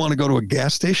didn't want to go to a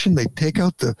gas station. They take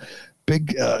out the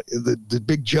big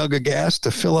big jug of gas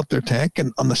to fill up their tank,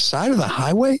 and on the side of the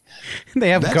highway,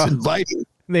 that's inviting.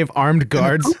 They have armed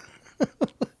guards.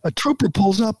 A trooper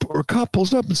pulls up, or a cop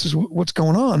pulls up and says, what's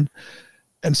going on?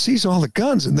 And sees all the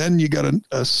guns. And then you got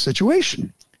a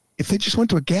situation. If they just went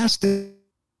to a gas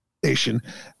station,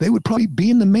 they would probably be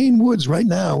in the Maine woods right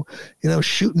now,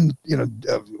 shooting,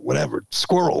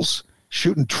 squirrels,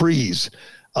 shooting trees,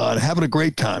 and having a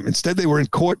great time. Instead, they were in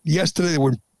court yesterday. They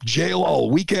were in jail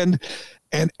all weekend.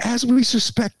 And as we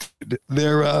suspected,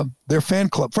 their fan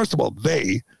club, first of all,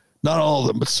 not all of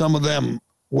them, but some of them,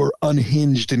 were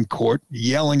unhinged in court,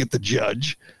 yelling at the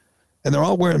judge, and they're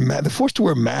all wearing they're forced to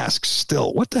wear masks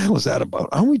still. What the hell is that about?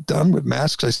 Aren't we done with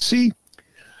masks? I see,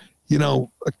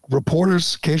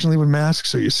 reporters occasionally with masks.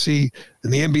 So you see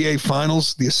in the NBA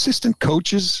finals, the assistant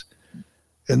coaches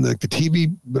and the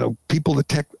TV people, the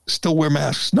tech still wear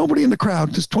masks. Nobody in the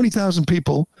crowd, just 20,000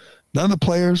 people. None of the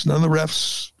players, none of the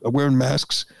refs are wearing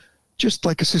masks, just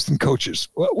like assistant coaches.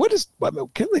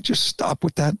 Can't they just stop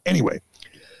with that? Anyway.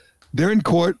 They're in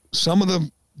court. Some of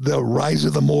the Rise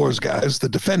of the Moors guys, the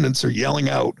defendants, are yelling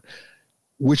out,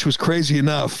 which was crazy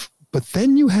enough. But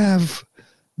then you have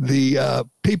the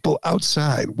people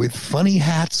outside with funny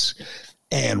hats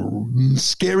and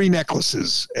scary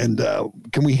necklaces. And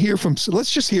can we hear from?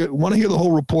 Let's just want to hear the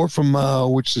whole report from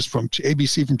which is from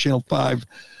ABC, from Channel 5.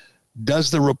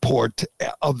 Does the report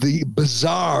of the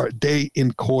bizarre day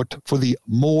in court for the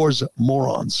Moors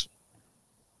morons.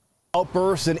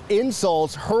 Outbursts and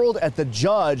insults hurled at the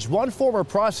judge. One former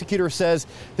prosecutor says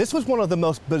this was one of the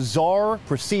most bizarre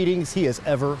proceedings he has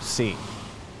ever seen.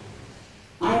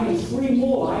 I am a free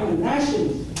Moor. I am a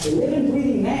nationalist, a living,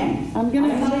 breathing man. I'm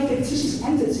not a fictitious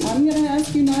entity. I'm going to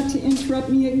ask you not to interrupt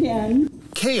me again.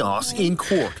 Chaos in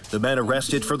court. The men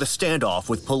arrested for the standoff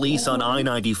with police on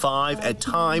I-95, at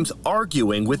times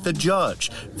arguing with the judge.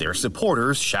 Their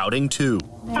supporters shouting too.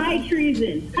 High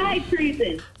treason! High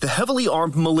treason! The heavily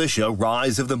armed militia,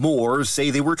 Rise of the Moors, say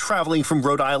they were traveling from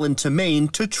Rhode Island to Maine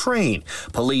to train.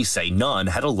 Police say none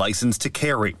had a license to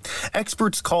carry.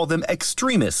 Experts call them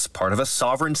extremists, part of a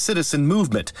sovereign citizen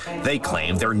movement. They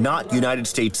claim they're not United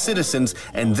States citizens,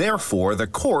 and therefore the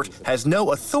court has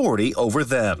no authority over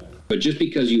them. But just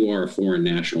because you are a foreign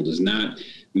national does not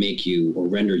make you or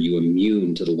render you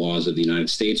immune to the laws of the United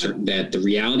States. Or that the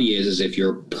reality is if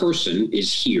your person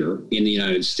is here in the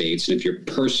United States, and if your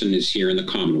person is here in the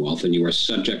Commonwealth, then you are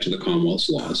subject to the Commonwealth's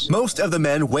laws. Most of the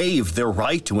men waived their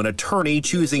right to an attorney,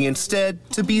 choosing instead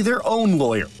to be their own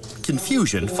lawyer.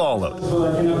 Confusion followed.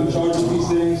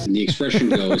 And the expression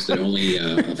goes that only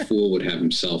a fool would have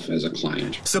himself as a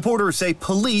client. Supporters say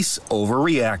police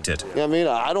overreacted. You know what I mean?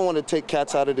 I don't want to take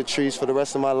cats out of the trees for the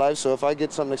rest of my life, so if I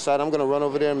get something excited, I'm going to run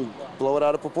over there and blow it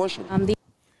out of proportion. Was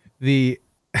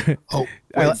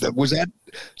that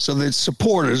so? The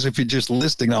supporters, if you're just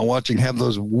listening, not watching, have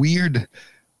those weird,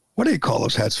 what do you call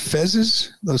those hats? Fezzes?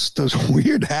 Those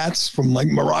weird hats from like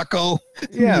Morocco.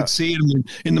 Yeah, you'd see them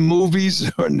in the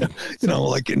movies, or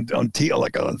like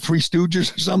on Three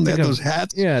Stooges or something. They had those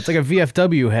hats. Yeah, it's like a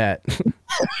VFW hat.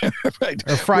 Right.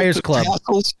 Or Friars Club.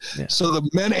 Yeah. So the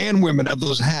men and women have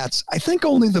those hats. I think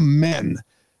only the men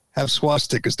have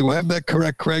swastikas. Do I have that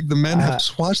correct, Craig? The men have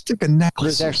swastika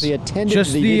necklaces. There's actually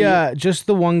attended just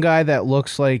the one guy that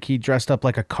looks like he dressed up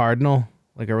like a cardinal,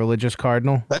 like a religious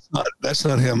cardinal. That's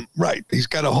not him. Right. He's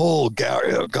got a whole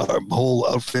whole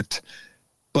outfit.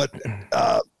 But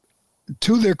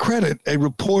to their credit, a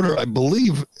reporter, I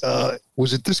believe,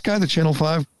 was it this guy, the Channel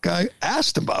 5 guy,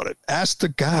 asked about it. Asked the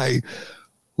guy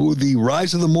the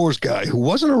Rise of the Moors guy, who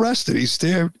wasn't arrested. He's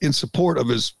there in support of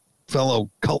his fellow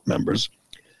cult members.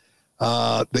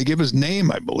 They give his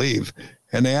name, I believe,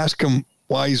 and they ask him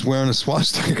why he's wearing a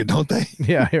swastika, don't they?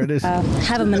 Yeah, here it is.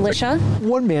 Have a militia.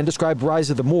 One man described Rise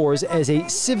of the Moors as a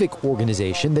civic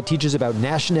organization that teaches about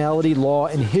nationality, law,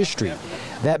 and history.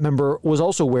 That member was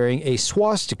also wearing a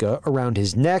swastika around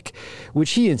his neck,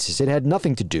 which he insisted had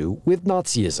nothing to do with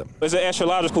Nazism. It's an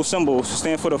astrological symbol,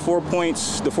 stand for the 4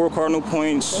 points, the 4 cardinal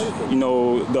points,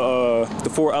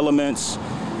 the 4 elements.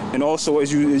 And also,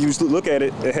 as you look at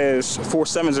it, it has 4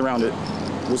 sevens around it.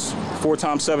 Which 4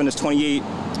 times 7 is 28.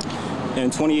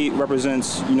 And 28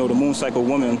 represents, the moon cycle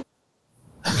woman.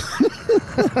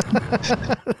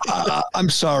 I'm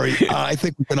sorry. I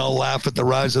think we can all laugh at the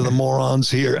rise of the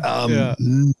morons here.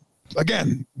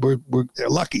 Again, we're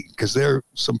lucky because they're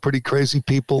some pretty crazy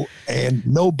people, and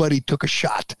nobody took a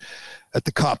shot at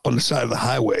the cop on the side of the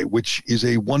highway, which is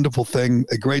a wonderful thing,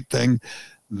 a great thing.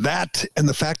 That and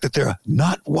the fact that they're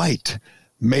not white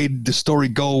made the story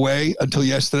go away until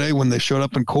yesterday when they showed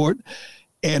up in court.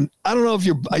 And I don't know if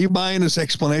are you buying this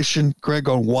explanation, Craig,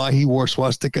 on why he wore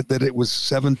swastika, that it was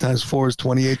 7 times 4 is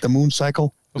 28, the moon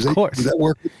cycle? Of course. Does that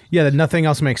work? Yeah, that nothing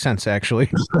else makes sense,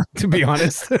 actually, to be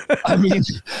honest. I mean,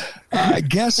 I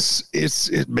guess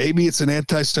maybe it's an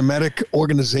anti-Semitic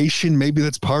organization. Maybe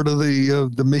that's part of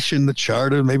the mission, the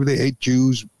charter. Maybe they hate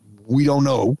Jews. We don't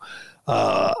know.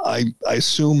 I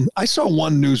assume I saw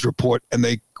one news report and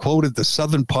they quoted the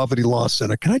Southern Poverty Law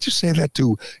Center. Can I just say that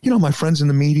to, my friends in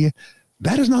the media?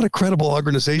 That is not a credible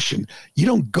organization. You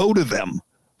don't go to them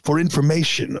for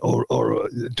information or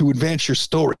to advance your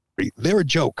story. They're a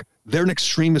joke. They're an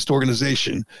extremist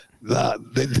organization.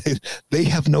 They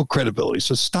have no credibility.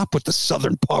 So stop with the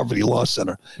Southern Poverty Law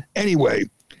Center. Anyway,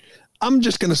 I'm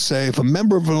just going to say if a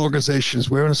member of an organization is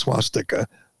wearing a swastika,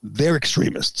 they're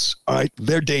extremists. All right.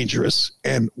 They're dangerous.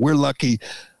 And we're lucky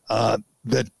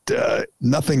that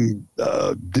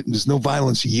there's no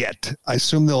violence yet. I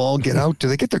assume they'll all get out. Do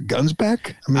they get their guns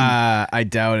back? I mean, I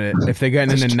doubt it. If they got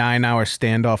in a 9-hour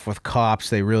standoff with cops,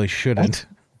 they really shouldn't.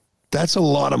 That's a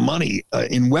lot of money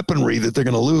in weaponry that they're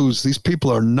going to lose. These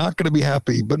people are not going to be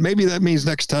happy, but maybe that means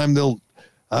next time they'll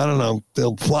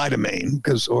fly to Maine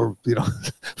or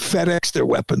FedEx their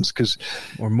weapons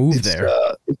or move there.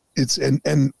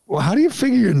 Well, how do you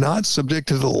figure you're not subject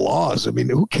to the laws? I mean,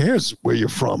 who cares where you're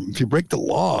from? If you break the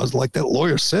laws, like that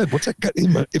lawyer said, what's that got?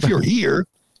 If you're here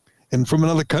and from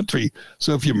another country,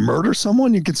 so if you murder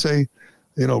someone, you could say,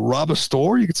 rob a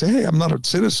store, you could say, hey, I'm not a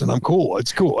citizen. I'm cool.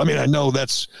 It's cool. I mean, I know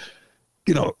that's,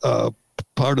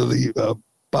 part of the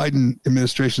Biden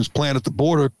administration's plan at the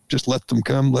border. Just let them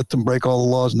come, let them break all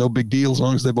the laws. No big deal as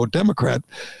long as they vote Democrat.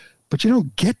 But you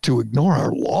don't get to ignore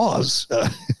our laws.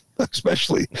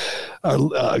 Especially,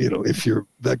 if you're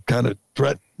that kind of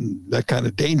threat, that kind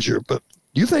of danger. But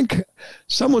you think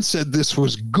someone said this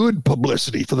was good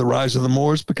publicity for the Rise of the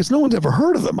Moors because no one's ever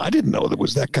heard of them. I didn't know there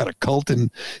was that kind of cult in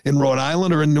Rhode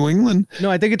Island or in New England. No,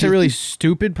 I think it's a really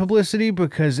stupid publicity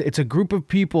because it's a group of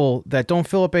people that don't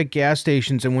fill up at gas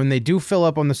stations. And when they do fill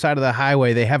up on the side of the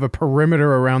highway, they have a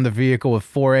perimeter around the vehicle with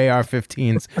 4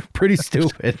 AR-15s. Pretty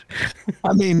stupid.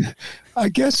 I mean, I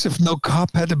guess if no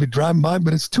cop had to be driving by,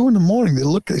 but it's 2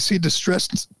 a.m. They see a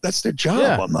distressed, that's their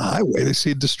job on the highway. They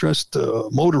see a distressed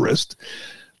motorist.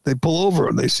 They pull over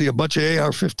and they see a bunch of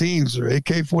AR-15s or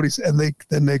AK-40s, and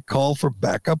then they call for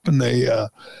backup and they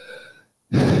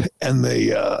and they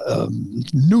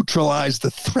neutralized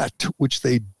the threat, which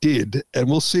they did. And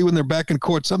we'll see when they're back in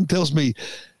court. Something tells me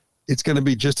it's going to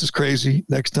be just as crazy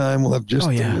next time. We'll have just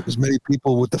as many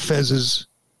people with the fezzes.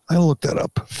 I'll look that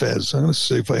up. Fez. I'm going to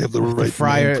see if I have the right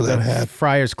name for that hat.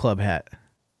 Friars Club hat.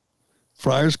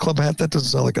 Friars Club hat? That doesn't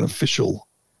sound like an official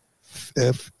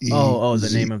F-E-Z. Oh, the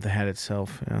name of the hat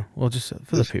itself. Yeah. Well, just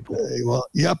for the people. Well,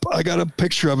 yep, I got a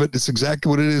picture of it. It's exactly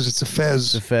what it is. It's a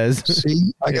fez. The fez.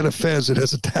 See, I got a fez. It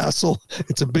has a tassel.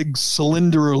 It's a big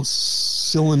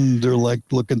cylinder-like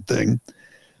looking thing.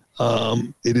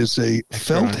 It is a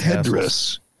felt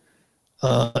headdress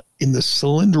in the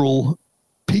cylindrical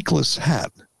peakless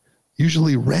hat,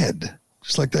 usually red,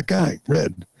 just like that guy,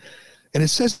 red. And it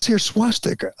says here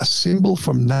swastika, a symbol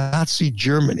from Nazi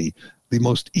Germany, the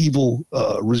most evil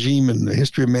regime in the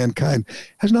history of mankind.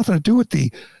 Has nothing to do with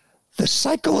the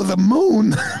cycle of the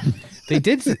moon.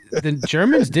 The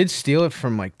Germans did steal it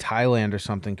from like Thailand or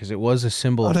something, because it was a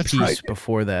symbol of peace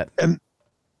before that.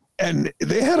 And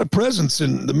they had a presence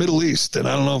in the Middle East, and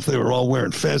I don't know if they were all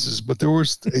wearing fezzes, but there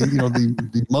was,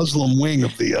 the Muslim wing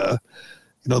of the,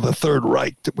 the Third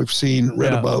Reich that we've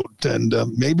read about, and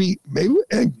maybe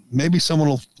someone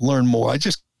will learn more. I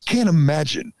just can't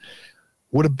imagine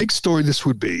what a big story this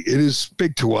would be. It is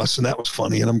big to us, and that was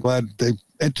funny, and I'm glad they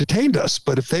entertained us.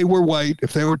 But if they were white,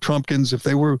 if they were Trumpkins, if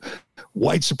they were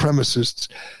white supremacists,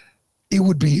 it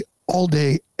would be all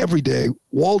day, every day,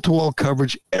 wall-to-wall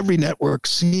coverage, every network.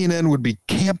 CNN would be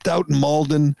camped out in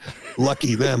Malden,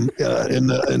 lucky them, and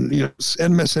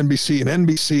MSNBC and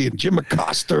NBC and Jim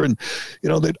Acosta, and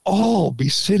they'd all be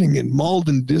sitting in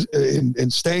Malden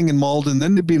and staying in Malden.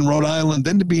 Then they'd be in Rhode Island.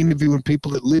 Then to be interviewing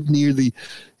people that live near the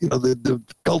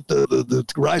cult, the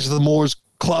Rise of the Moors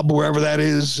Club, wherever that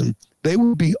is, and they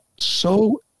would be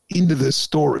so into this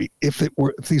story. If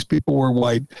these people were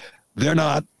white, they're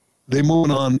not. They're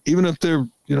moving on, even if they're,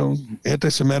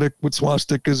 anti-Semitic with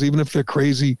swastikas, even if they're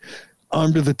crazy,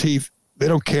 armed to the teeth, they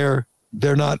don't care.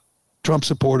 They're not Trump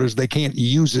supporters. They can't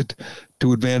use it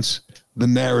to advance the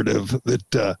narrative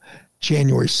that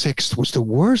January 6th was the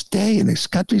worst day in this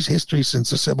country's history since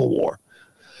the Civil War,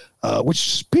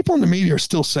 which people in the media are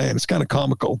still saying. It's kind of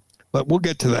comical, but we'll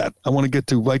get to that. I want to get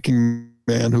to Viking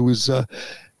Man, who is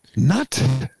not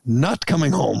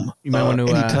coming home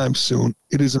anytime soon.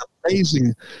 It is an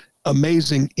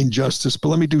amazing injustice. But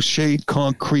let me do Shea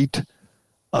Concrete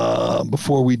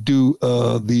before we do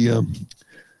the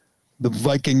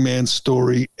Viking Man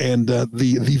story and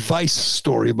the Vice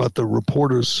story about the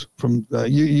reporters from.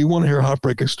 You want to hear a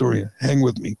heartbreaking story? Hang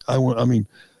with me. I'm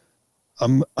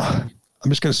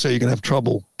just going to say you're going to have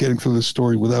trouble getting through this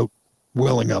story without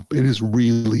welling up. It is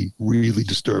really, really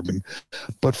disturbing.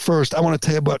 But first, I want to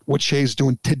tell you about what Shea's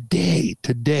doing today,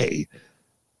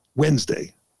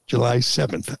 Wednesday, July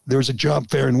 7th. There's a job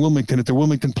fair in Wilmington at the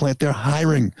Wilmington plant. They're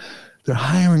hiring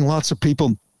lots of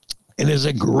people, and it's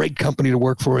a great company to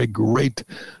work for, a great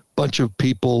bunch of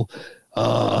people.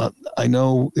 I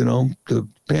know, the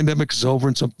pandemic is over,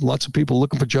 and lots of people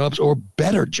looking for jobs or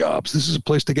better jobs. This is a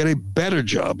place to get a better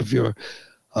job. If you're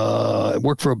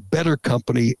work for a better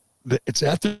company, it's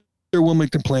at their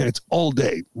Wilmington plant. It's all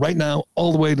day. Right now,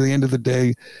 all the way to the end of the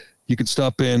day, you can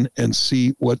stop in and see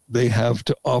what they have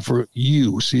to offer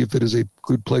you. See if it is a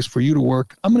good place for you to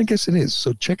work. I'm going to guess it is.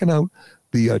 So check it out,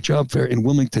 the job fair in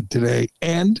Wilmington today.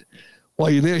 And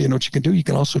while you're there, you know what you can do? You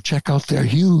can also check out their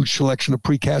huge selection of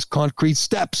precast concrete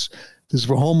steps. This is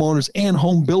for homeowners and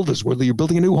home builders, whether you're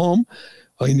building a new home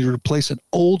or you need to replace an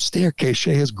old staircase.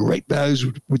 Shea has great values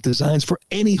with designs for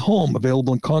any home,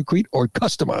 available in concrete or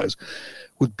customized.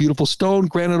 With beautiful stone,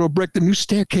 granite, or brick, the new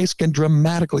staircase can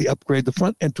dramatically upgrade the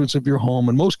front entrance of your home.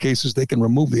 In most cases, they can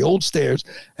remove the old stairs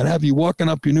and have you walking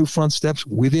up your new front steps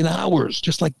within hours.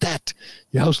 Just like that,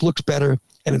 your house looks better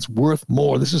and it's worth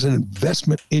more. This is an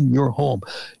investment in your home.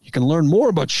 You can learn more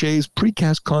about Shea's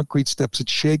precast concrete steps at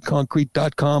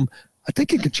sheaconcrete.com. I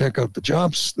think you can check out the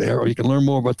jobs there, or you can learn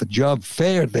more about the job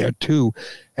fair there too,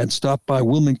 and stop by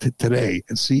Wilmington today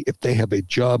and see if they have a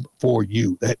job for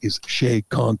you. That is Shea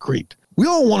Concrete. We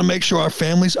all want to make sure our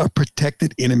families are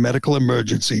protected in a medical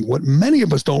emergency. What many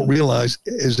of us don't realize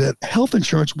is that health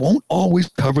insurance won't always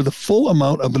cover the full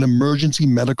amount of an emergency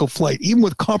medical flight. Even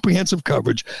with comprehensive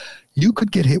coverage, you could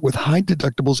get hit with high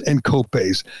deductibles and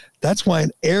copays. That's why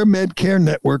an Air Med Care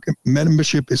Network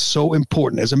membership is so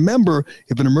important. As a member,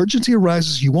 if an emergency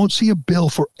arises, you won't see a bill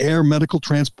for air medical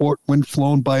transport when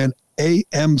flown by an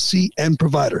AMCN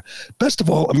Provider. Best of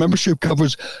all, a membership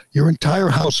covers your entire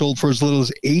household for as little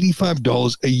as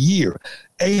 $85 a year.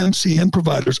 AMCN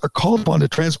providers are called upon to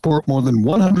transport more than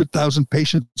 100,000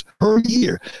 patients per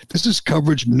year. This is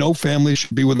coverage no family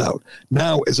should be without.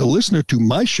 Now, as a listener to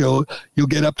my show, you'll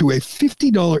get up to a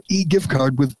 $50 e-gift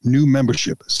card with new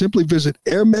membership. Simply visit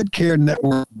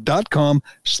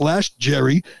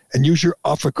airmedcarenetwork.com/Jerry and use your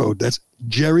offer code. That's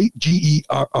Jerry, Gerry.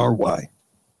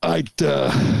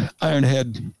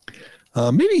 Ironhead.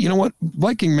 Maybe, you know what?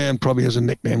 Viking Man probably has a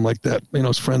nickname like that. You know,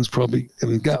 his friends probably,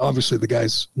 and obviously the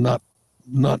guy's not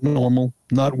normal,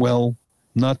 not well,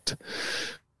 not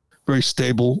very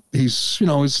stable. He's, you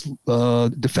know, his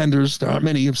defenders, there aren't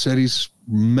many, have said he's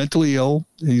mentally ill.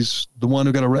 He's the one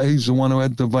who he's the one who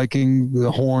had the Viking,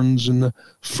 the horns and the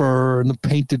fur and the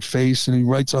painted face, and he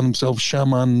writes on himself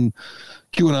shaman,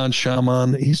 QAnon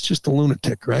shaman. He's just a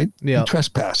lunatic, right? Yeah. He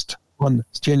trespassed on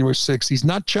January 6th. He's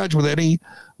not charged with any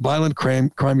violent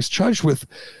crime. He's charged with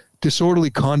disorderly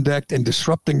conduct and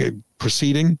disrupting a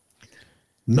proceeding.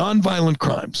 Non-violent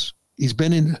crimes. He's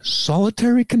been in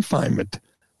solitary confinement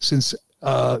since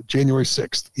January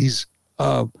 6th. He's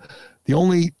the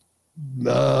only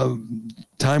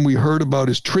time we heard about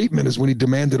his treatment is when he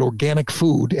demanded organic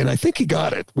food, and I think he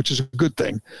got it, which is a good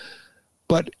thing.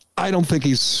 But I don't think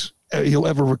he'll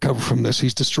ever recover from this.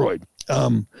 He's destroyed.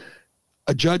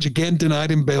 A judge again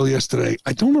denied him bail yesterday.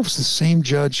 I don't know if it's the same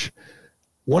judge.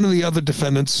 One of the other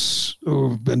defendants who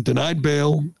have been denied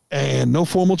bail and no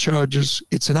formal charges.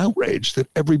 It's an outrage that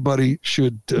everybody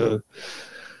should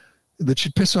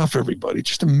piss off everybody. It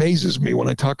just amazes me when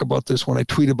I talk about this, when I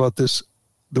tweet about this,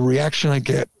 the reaction I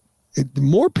get.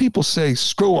 More people say,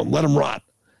 screw him, let him rot,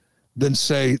 than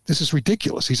say, this is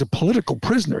ridiculous. He's a political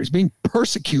prisoner. He's being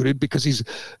persecuted because he's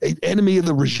an enemy of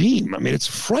the regime. I mean, it's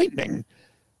frightening.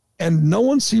 And no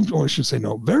one seems, or I should say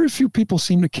no, very few people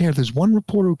seem to care. There's one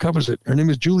reporter who covers it. Her name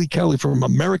is Julie Kelly from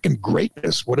American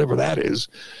Greatness, whatever that is.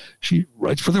 She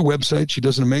writes for their website. She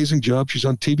does an amazing job. She's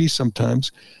on TV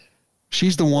sometimes.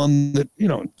 She's the one that, you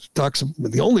know,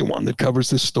 the only one that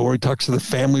covers this story, talks to the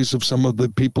families of some of the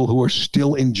people who are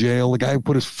still in jail. The guy who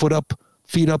put his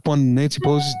feet up on Nancy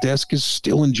Pelosi's desk is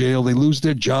still in jail. They lose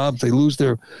their jobs. They lose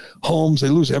their homes. They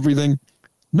lose everything.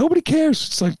 Nobody cares.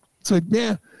 It's like,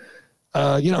 yeah.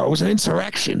 You know, it was an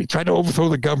insurrection. He tried to overthrow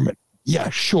the government. Yeah,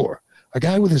 sure. A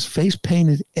guy with his face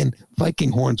painted and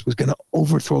Viking horns was going to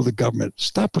overthrow the government.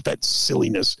 Stop with that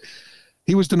silliness.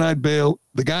 He was denied bail.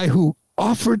 The guy who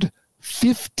offered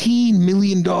 $15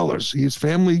 million. His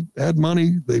family had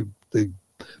money. They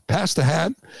passed the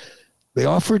hat. They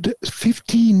offered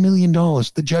 $15 million.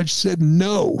 The judge said,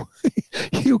 no,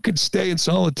 you can stay in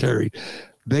solitary.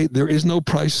 There is no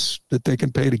price that they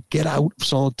can pay to get out of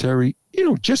solitary, you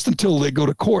know, just until they go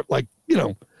to court. Like, you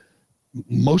know,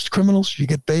 most criminals, you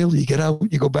get bail, you get out,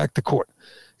 you go back to court.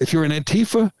 If you're an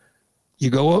Antifa,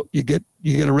 you go out, you get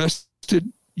arrested,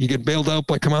 you get bailed out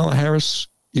by Kamala Harris,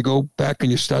 you go back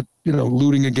and you start, you know,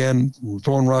 looting again,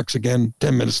 throwing rocks again,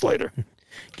 10 minutes later.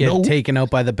 Get taken out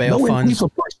by the bail funds.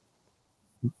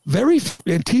 Very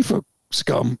Antifa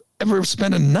scum ever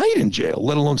spent a night in jail,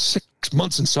 let alone 6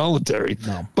 months in solitary.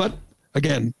 No. But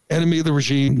again, enemy of the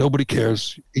regime, nobody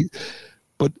cares.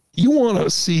 But you want to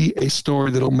see a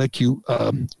story that'll make you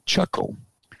chuckle.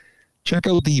 Check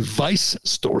out the Vice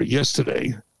story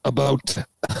yesterday about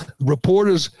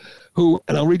reporters who,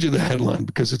 and I'll read you the headline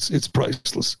because it's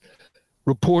priceless.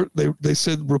 They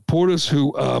said reporters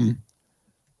who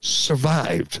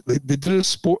survived. They did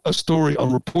a story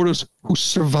on reporters who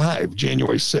survived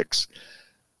January 6th.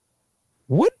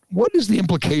 What is the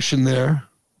implication there,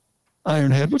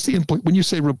 Ironhead? What's the when you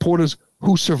say reporters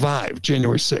who survived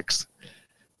January 6th?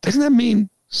 Doesn't that mean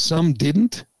some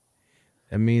didn't?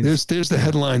 I mean, there's the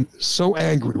headline. So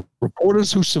angry.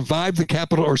 Reporters who survived the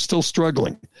Capitol are still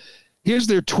struggling. Here's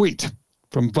their tweet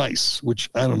from Vice, which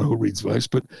I don't know who reads Vice,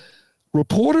 but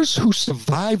reporters who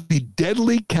survived the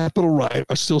deadly Capitol riot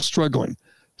are still struggling.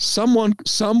 Some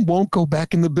won't go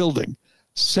back in the building.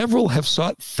 Several have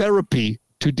sought therapy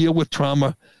to deal with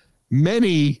trauma.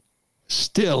 Many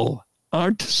still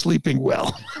aren't sleeping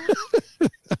well.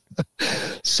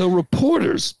 So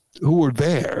reporters who were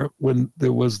there when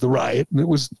there was the riot, and it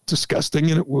was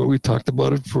disgusting, and we talked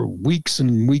about it for weeks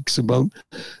and weeks about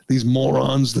these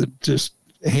morons that just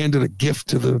handed a gift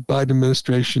to the Biden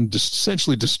administration, just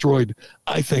essentially destroyed,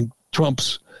 I think,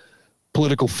 Trump's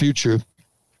political future,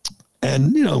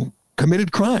 and, you know,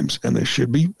 committed crimes, and they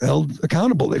should be held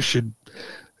accountable. They should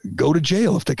go to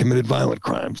jail if they committed violent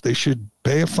crimes. They should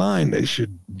pay a fine. They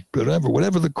should,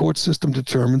 whatever the court system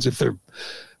determines. If they're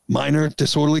minor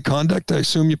disorderly conduct, I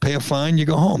assume you pay a fine, you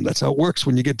go home. That's how it works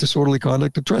when you get disorderly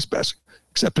conduct or trespassing,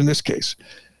 except in this case.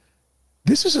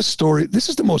 This is a story. This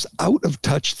is the most out of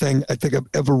touch thing I think I've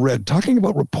ever read, talking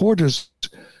about reporters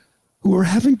who are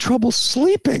having trouble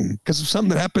sleeping because of something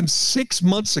that happened 6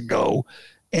 months ago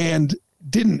and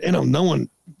didn't, no one,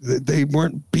 they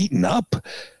weren't beaten up.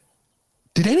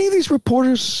 Did any of these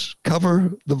reporters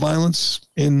cover the violence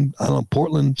in,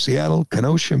 Portland, Seattle,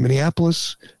 Kenosha,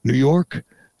 Minneapolis, New York?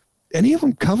 Any of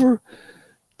them cover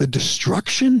the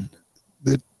destruction,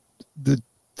 the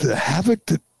havoc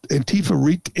that Antifa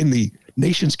wreaked in the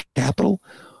nation's capital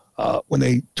when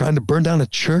they tried to burn down a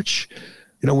church?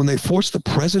 When they forced the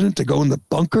president to go in the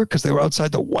bunker because they were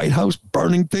outside the White House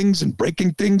burning things and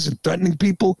breaking things and threatening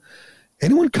people.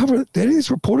 Did any of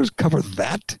these reporters cover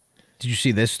that? Did you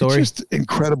see this story? It's just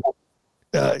incredible.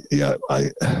 Yeah,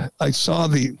 I saw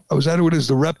I was at it as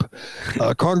the rep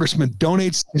congressman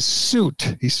donates his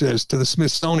suit, he says, to the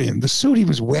Smithsonian. The suit he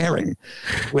was wearing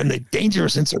when the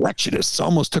dangerous insurrectionists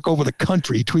almost took over the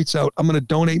country. He tweets out, "I'm going to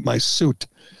donate my suit."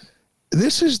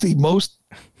 This is the most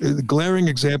glaring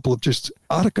example of just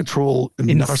out of control and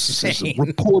narcissism.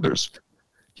 Reporters.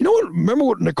 You know what? Remember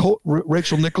what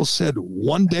Rachel Nichols said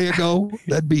one day ago?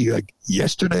 That'd be like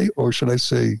yesterday, or should I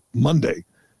say Monday,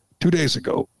 2 days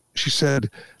ago. She said,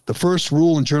 the first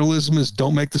rule in journalism is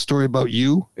don't make the story about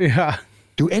you. Yeah.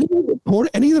 Do any of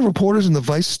the reporters in the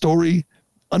Vice story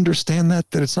understand that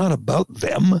it's not about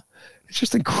them? It's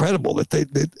just incredible that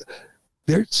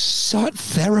they're sought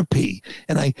therapy.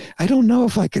 And I don't know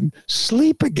if I can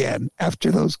sleep again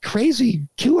after those crazy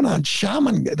QAnon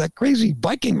shaman, that crazy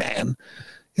Viking man,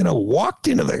 walked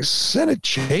into the Senate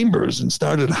chambers and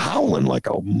started howling like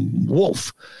a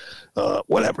wolf.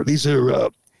 Whatever. These are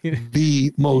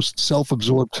the most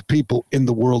self-absorbed people in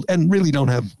the world and really don't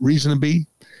have reason to be.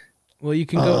 Well, you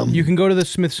can go. You can go to the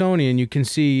Smithsonian. You can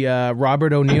see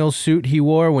Robert O'Neill's suit he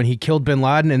wore when he killed Bin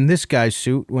Laden, and this guy's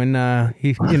suit when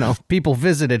people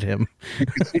visited him.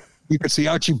 You could see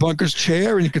Archie Bunker's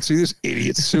chair, and you could see this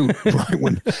idiot's suit.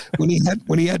 Right when he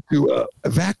had to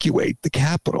evacuate the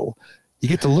Capitol, you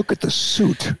get to look at the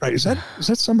suit. Right? Is that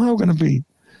somehow going to be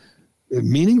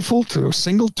meaningful to a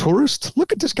single tourist?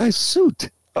 Look at this guy's suit.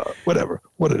 Whatever.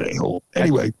 What an a-hole.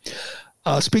 Anyway,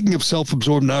 speaking of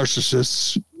self-absorbed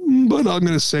narcissists, but I'm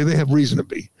going to say they have reason to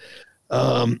be.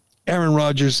 Aaron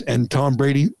Rodgers and Tom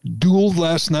Brady dueled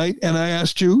last night, and I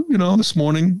asked you, this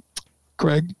morning,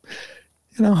 Craig,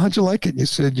 how'd you like it? You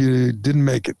said you didn't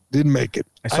make it.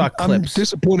 I saw clips. I'm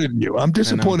disappointed in you. I'm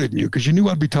disappointed in you because you knew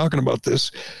I'd be talking about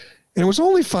this, and it was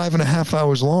only 5.5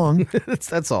 hours long.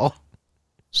 That's all.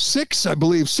 6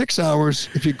 hours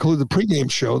if you include the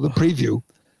pregame show, the preview.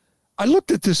 I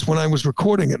looked at this when I was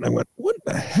recording it, and I went, what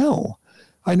the hell?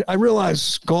 I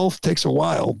realize golf takes a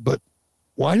while, but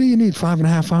why do you need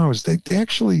 5.5 hours? They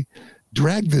actually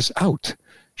drag this out.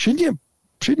 Shouldn't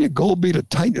your goal be to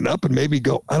tighten it up and maybe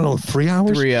go, 3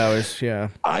 hours? 3 hours, yeah.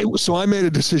 So I made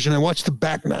a decision. I watched the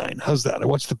back nine. How's that? I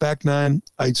watched the back nine.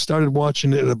 I started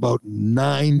watching it at about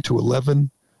 9 to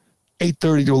 11,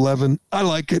 8:30 to 11. I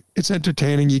like it. It's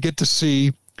entertaining. You get to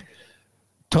see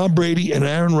Tom Brady and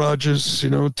Aaron Rodgers,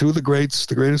 two of the greats,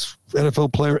 the greatest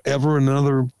NFL player ever, and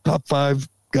another top 5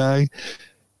 guy,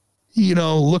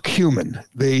 look human.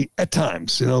 They, at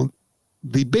times,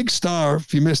 the big star,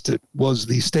 if you missed it, was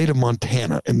the state of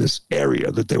Montana in this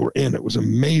area that they were in. It was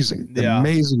amazing. Yeah.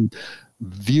 Amazing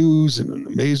views and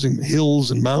amazing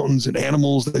hills and mountains and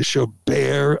animals. They showed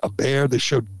a bear. They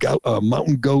showed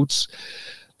mountain goats.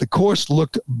 The course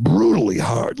looked brutally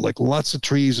hard, like lots of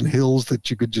trees and hills that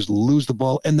you could just lose the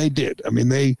ball. And they did. I mean,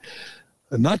 they,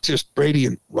 not just Brady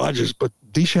and Rodgers, but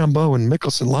DeChambeau and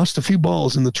Mickelson lost a few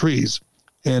balls in the trees.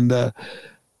 And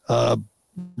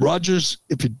Rodgers,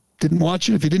 if you didn't watch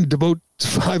it, if you didn't devote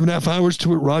 5.5 hours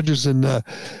to it, Rodgers and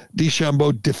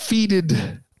DeChambeau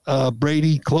defeated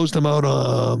Brady, closed him out,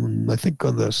 I think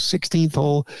on the 16th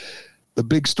hole. The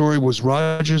big story was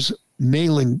Rodgers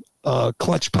nailing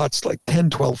clutch putts, like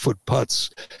 10, 12-foot putts.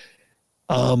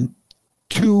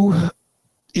 2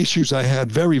 issues I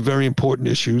had, very, very important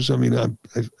issues. I mean, I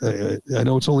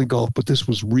know it's only golf, but this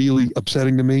was really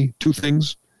upsetting to me. 2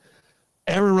 things.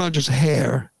 Aaron Rodgers'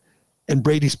 hair and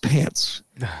Brady's pants.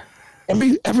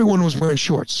 Everyone was wearing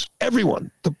shorts.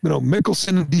 Everyone.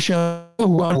 Mickelson and DeChambeau,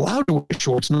 who aren't allowed to wear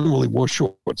shorts, normally wore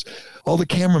shorts. All the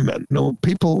cameramen,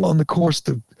 people on the course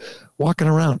walking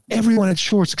around. Everyone had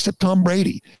shorts except Tom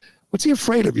Brady. What's he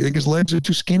afraid of? You think his legs are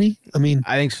too skinny? I mean,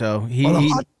 I think so.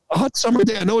 On a hot summer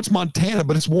day, I know it's Montana,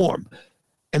 but it's warm.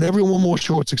 And everyone wore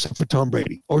shorts except for Tom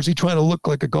Brady. Or is he trying to look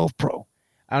like a golf pro?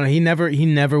 I don't know. He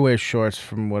never wears shorts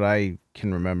from what I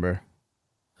can remember.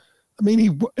 I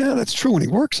mean, that's true. When he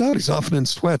works out, he's often in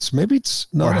sweats. Maybe it's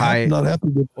not happy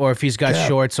with. Or if he's got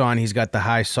shorts on, he's got the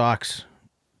high socks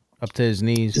up to his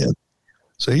knees. Yeah.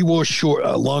 So he wore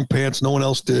long pants. No one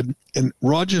else did. And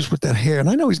Rogers with that hair, and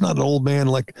I know he's not an old man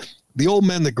like the old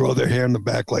men that grow their hair in the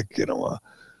back, like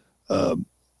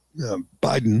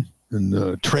Biden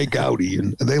and Trey Gowdy,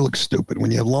 and they look stupid.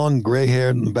 When you have long gray hair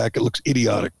in the back, it looks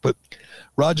idiotic. But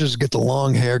Rogers get the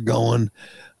long hair going.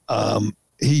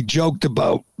 He joked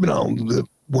about,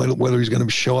 whether he's going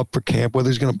to show up for camp, whether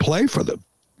he's going to play for the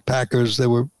Packers. They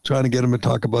were trying to get him to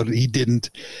talk about it. He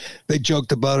didn't. They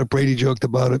joked about it. Brady joked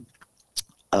about it.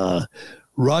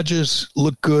 Rodgers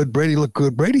looked good. Brady looked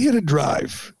good. Brady hit a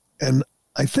drive, and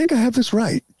I think I have this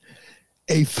right,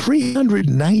 a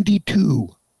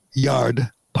 392-yard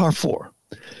par 4.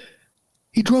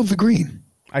 He drove the green.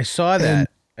 I saw that. And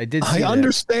I did see that. I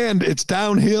understand it's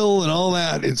downhill and all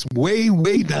that. It's way,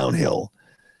 way downhill.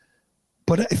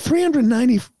 But a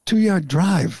 392-yard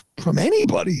drive from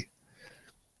anybody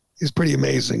is pretty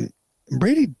amazing. And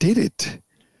Brady did it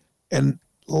and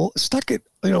stuck it.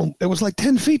 It was like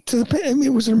 10 feet to the pin. I mean,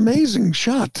 it was an amazing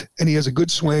shot, and he has a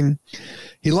good swing.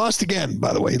 He lost again,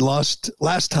 by the way. He lost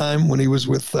last time when he was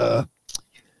with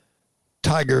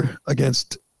Tiger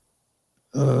against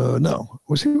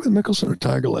was he with Mickelson or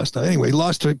Tiger last time? Anyway, he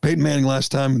lost to Peyton Manning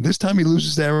last time. This time he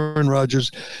loses to Aaron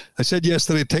Rodgers. I said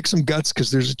yesterday, take some guts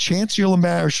because there's a chance you'll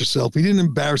embarrass yourself. He didn't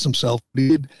embarrass himself. He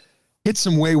did hit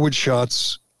some wayward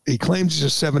shots. He claims he's a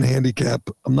 7 handicap.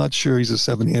 I'm not sure he's a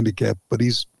 7 handicap, but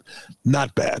he's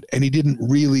not bad. And he didn't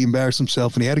really embarrass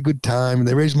himself, and he had a good time, and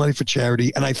they raised money for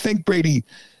charity. And I think Brady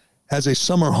has a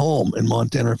summer home in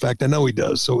Montana. In fact, I know he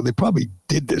does. So they probably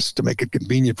did this to make it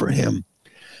convenient for him.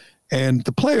 And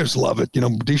the players love it.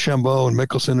 DeChambeau and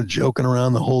Mickelson are joking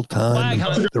around the whole time.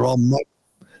 They're all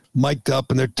mic'd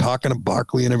up, and they're talking to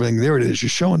Barkley and everything. There it is. You're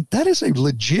showing that is a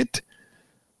legit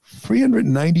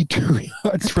 392 yards.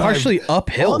 It's partially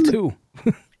uphill, too.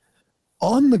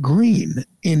 On the green,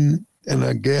 and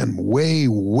again, way,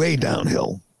 way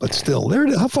downhill. But still,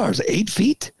 how far is it? 8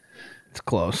 feet? It's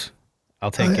close. I'll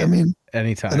take it. I mean,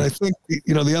 anytime. And I think,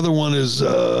 the other one is,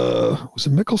 was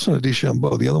it Mickelson or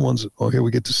DeChambeau? The other one's, here we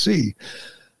get to see.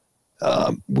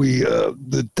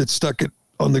 That stuck it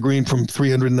on the green from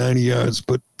 390 yards,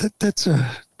 but that's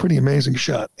a pretty amazing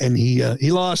shot. And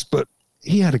he lost, but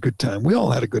he had a good time. We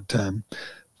all had a good time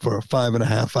for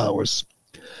 5.5 hours.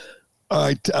 All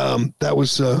right. That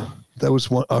was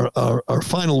one, our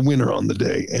final winner on the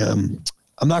day. I'm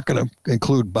not going to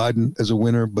include Biden as a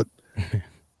winner, but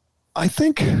I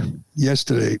think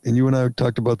yesterday, and you and I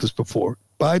talked about this before,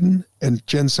 Biden and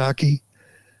Jen Psaki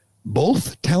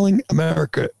both telling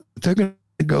America they're going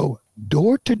to go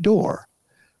door to door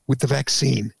with the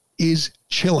vaccine is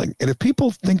chilling. And if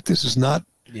people think this is not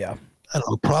a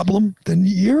problem, then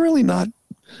you're really not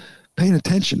paying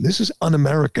attention. This is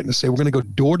un-American to say we're going to go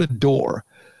door to door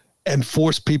and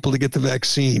force people to get the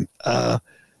vaccine.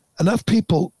 Enough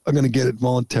people are going to get it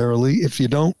voluntarily. If you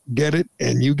don't get it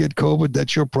and you get COVID,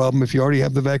 that's your problem. If you already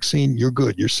have the vaccine, you're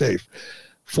good. You're safe.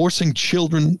 Forcing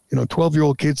children,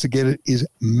 12-year-old kids to get it is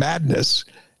madness.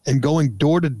 And going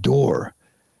door to door,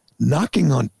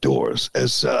 knocking on doors,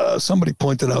 as somebody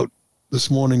pointed out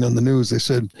this morning on the news, they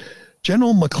said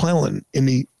General McClellan in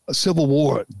the Civil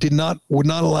War would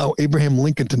not allow Abraham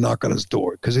Lincoln to knock on his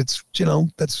door because it's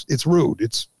rude.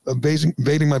 It's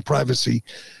invading my privacy.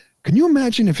 Can you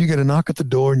imagine if you get a knock at the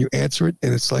door and you answer it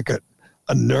and it's like a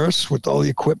nurse with all the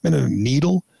equipment and a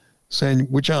needle saying,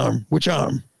 which arm?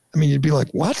 I mean, you'd be like,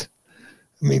 what?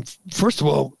 I mean, first of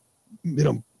all,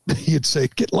 you'd say,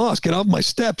 get lost, get off my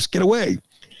steps, get away.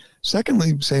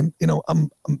 Secondly, saying, I'm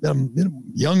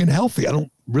young and healthy. I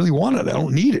don't really want it. I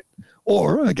don't need it.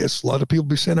 Or I guess a lot of people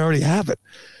be saying I already have it.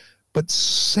 But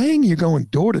saying you're going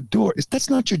door to door, that's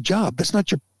not your job. That's not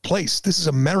your place. This is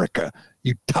America,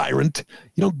 you tyrant.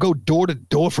 You don't go door to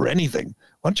door for anything.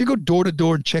 Why don't you go door to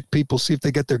door and check people, see if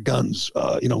they get their guns,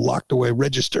 locked away,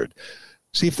 registered.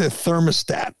 See if their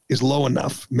thermostat is low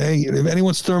enough. If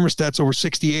anyone's thermostat's over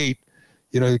 68,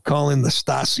 you call in the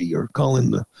Stasi or call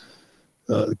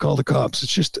the cops.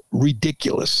 It's just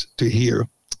ridiculous to hear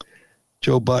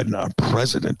Joe Biden, our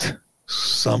president,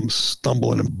 some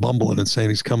stumbling and bumbling and saying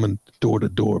he's coming door to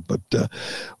door. But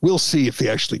we'll see if he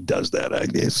actually does that.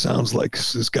 It sounds like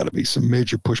there's got to be some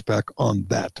major pushback on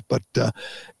that. But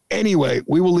anyway,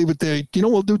 we will leave it there. You know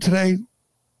what we'll do today,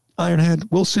 Ironhead?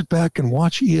 We'll sit back and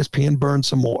watch ESPN burn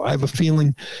some more. I have a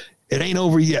feeling it ain't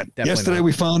over yet. Definitely yesterday not.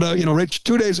 We found out,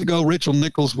 2 days ago, Rachel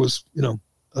Nichols was,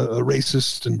 a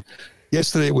racist. And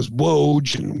yesterday it was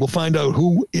Woj. And we'll find out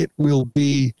who it will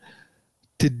be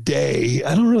today.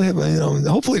 I don't really have,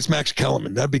 hopefully it's Max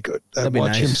Kellerman. That'd be good. I'd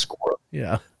watch him score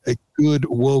Yeah. A good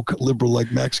woke liberal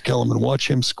like Max Kellerman. Watch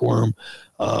him squirm.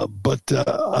 But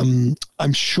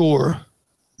I'm sure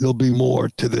there'll be more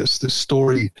to this. This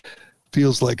story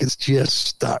feels like it's just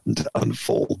starting to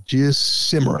unfold, just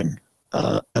simmering.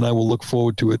 And I will look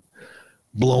forward to it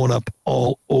blowing up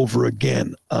all over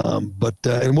again. And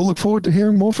we'll look forward to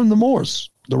hearing more from the Moors,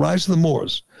 the rise of the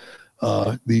Moors,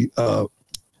 the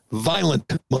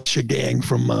violent militia gang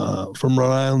from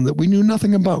Rhode Island that we knew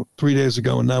nothing about 3 days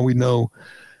ago, and now we know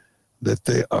that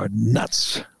they are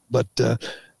nuts. But all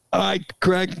right,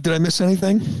 Craig, did I miss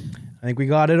anything? I think we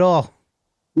got it all.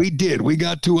 We did. We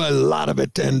got to a lot of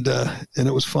it, and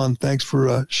it was fun. Thanks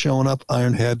for showing up,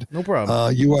 Ironhead. No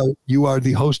problem. You are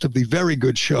the host of the Very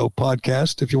Good Show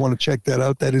podcast. If you want to check that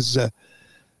out, that is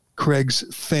Craig's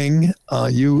thing.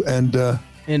 You and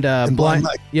Blind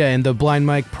Mike. Yeah, and the Blind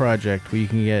Mike Project, where you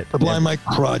can get the Blind Mike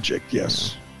Project.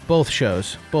 Yes, both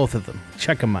shows, both of them.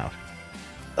 Check them out.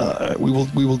 We will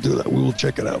do that. We will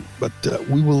check it out. But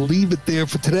we will leave it there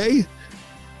for today.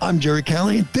 I'm Jerry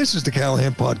Callahan. This is the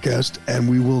Callahan Podcast, and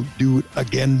we will do it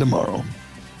again tomorrow.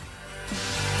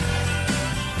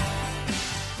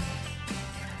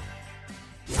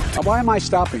 Why am I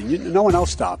stopping? No one else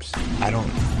stops. Can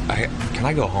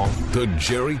I go home? The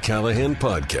Jerry Callahan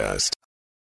Podcast.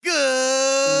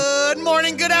 Good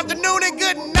morning, good afternoon, and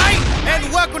good night.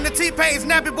 And welcome to T-Pain's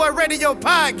Nappy Boy Radio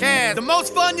Podcast. The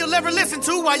most fun you'll ever listen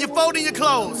to while you're folding your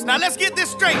clothes. Now let's get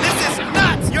this straight. This is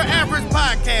not your average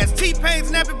podcast.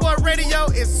 T-Pain's Nappy Boy Radio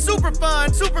is super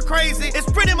fun, super crazy.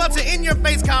 It's pretty much an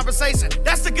in-your-face conversation.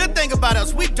 That's the good thing about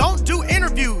us. We don't do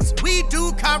interviews. We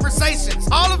do conversations.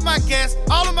 All of my guests,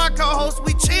 all of my co-hosts,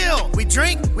 we chill. We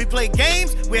drink, we play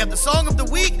games, we have the song of the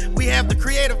week, we have the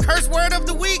creative curse word of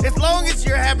the week, as long as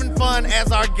you're having fun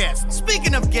as our guest.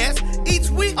 Speaking of guests, each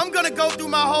week I'm gonna go through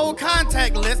my whole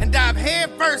contact list and dive head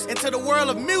first into the world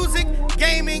of music,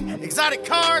 gaming, exotic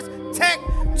cars, tech,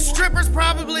 strippers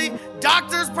probably,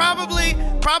 doctors probably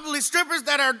strippers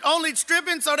that are only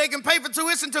stripping so they can pay for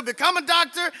tuition to become a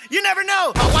doctor. You never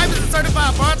know. My wife is a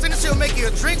certified bartender. She'll make you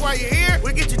a drink while you're here.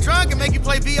 We'll get you drunk and make you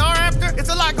play VR after. It's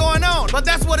a lot going on. But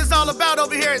that's what it's all about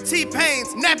over here at T-Pain's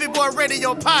Nappy Boy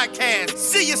Radio Podcast.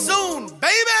 See you soon,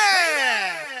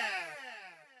 baby!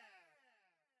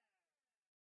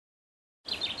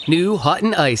 New hot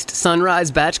and iced Sunrise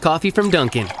Batch Coffee from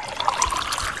Dunkin'.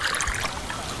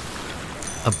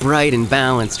 A bright and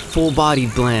balanced,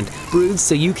 full-bodied blend brewed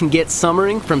so you can get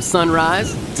summering from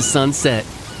sunrise to sunset.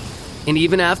 And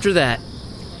even after that,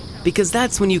 because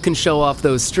that's when you can show off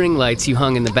those string lights you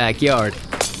hung in the backyard.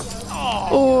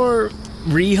 Or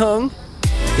rehung.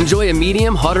 Enjoy a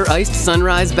medium, hot or iced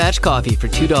Sunrise Batch Coffee for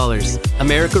 $2.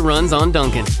 America runs on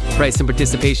Dunkin'. Price and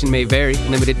participation may vary.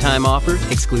 Limited time offer.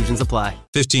 Exclusions apply.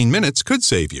 15 minutes could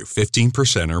save you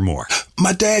 15% or more.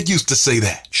 My dad used to say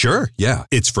that. Sure, yeah.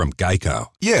 It's from Geico.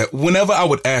 Yeah, whenever I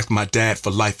would ask my dad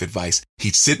for life advice,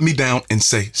 he'd sit me down and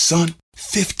say, son,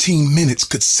 15 minutes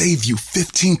could save you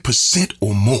 15%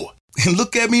 or more. And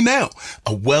look at me now,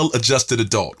 a well-adjusted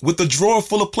adult with a drawer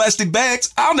full of plastic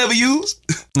bags I'll never use.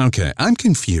 Okay, I'm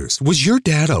confused. Was your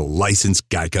dad a licensed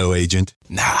Geico agent?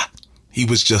 Nah, he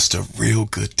was just a real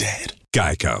good dad.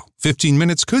 Geico. 15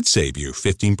 minutes could save you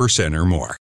 15% or more.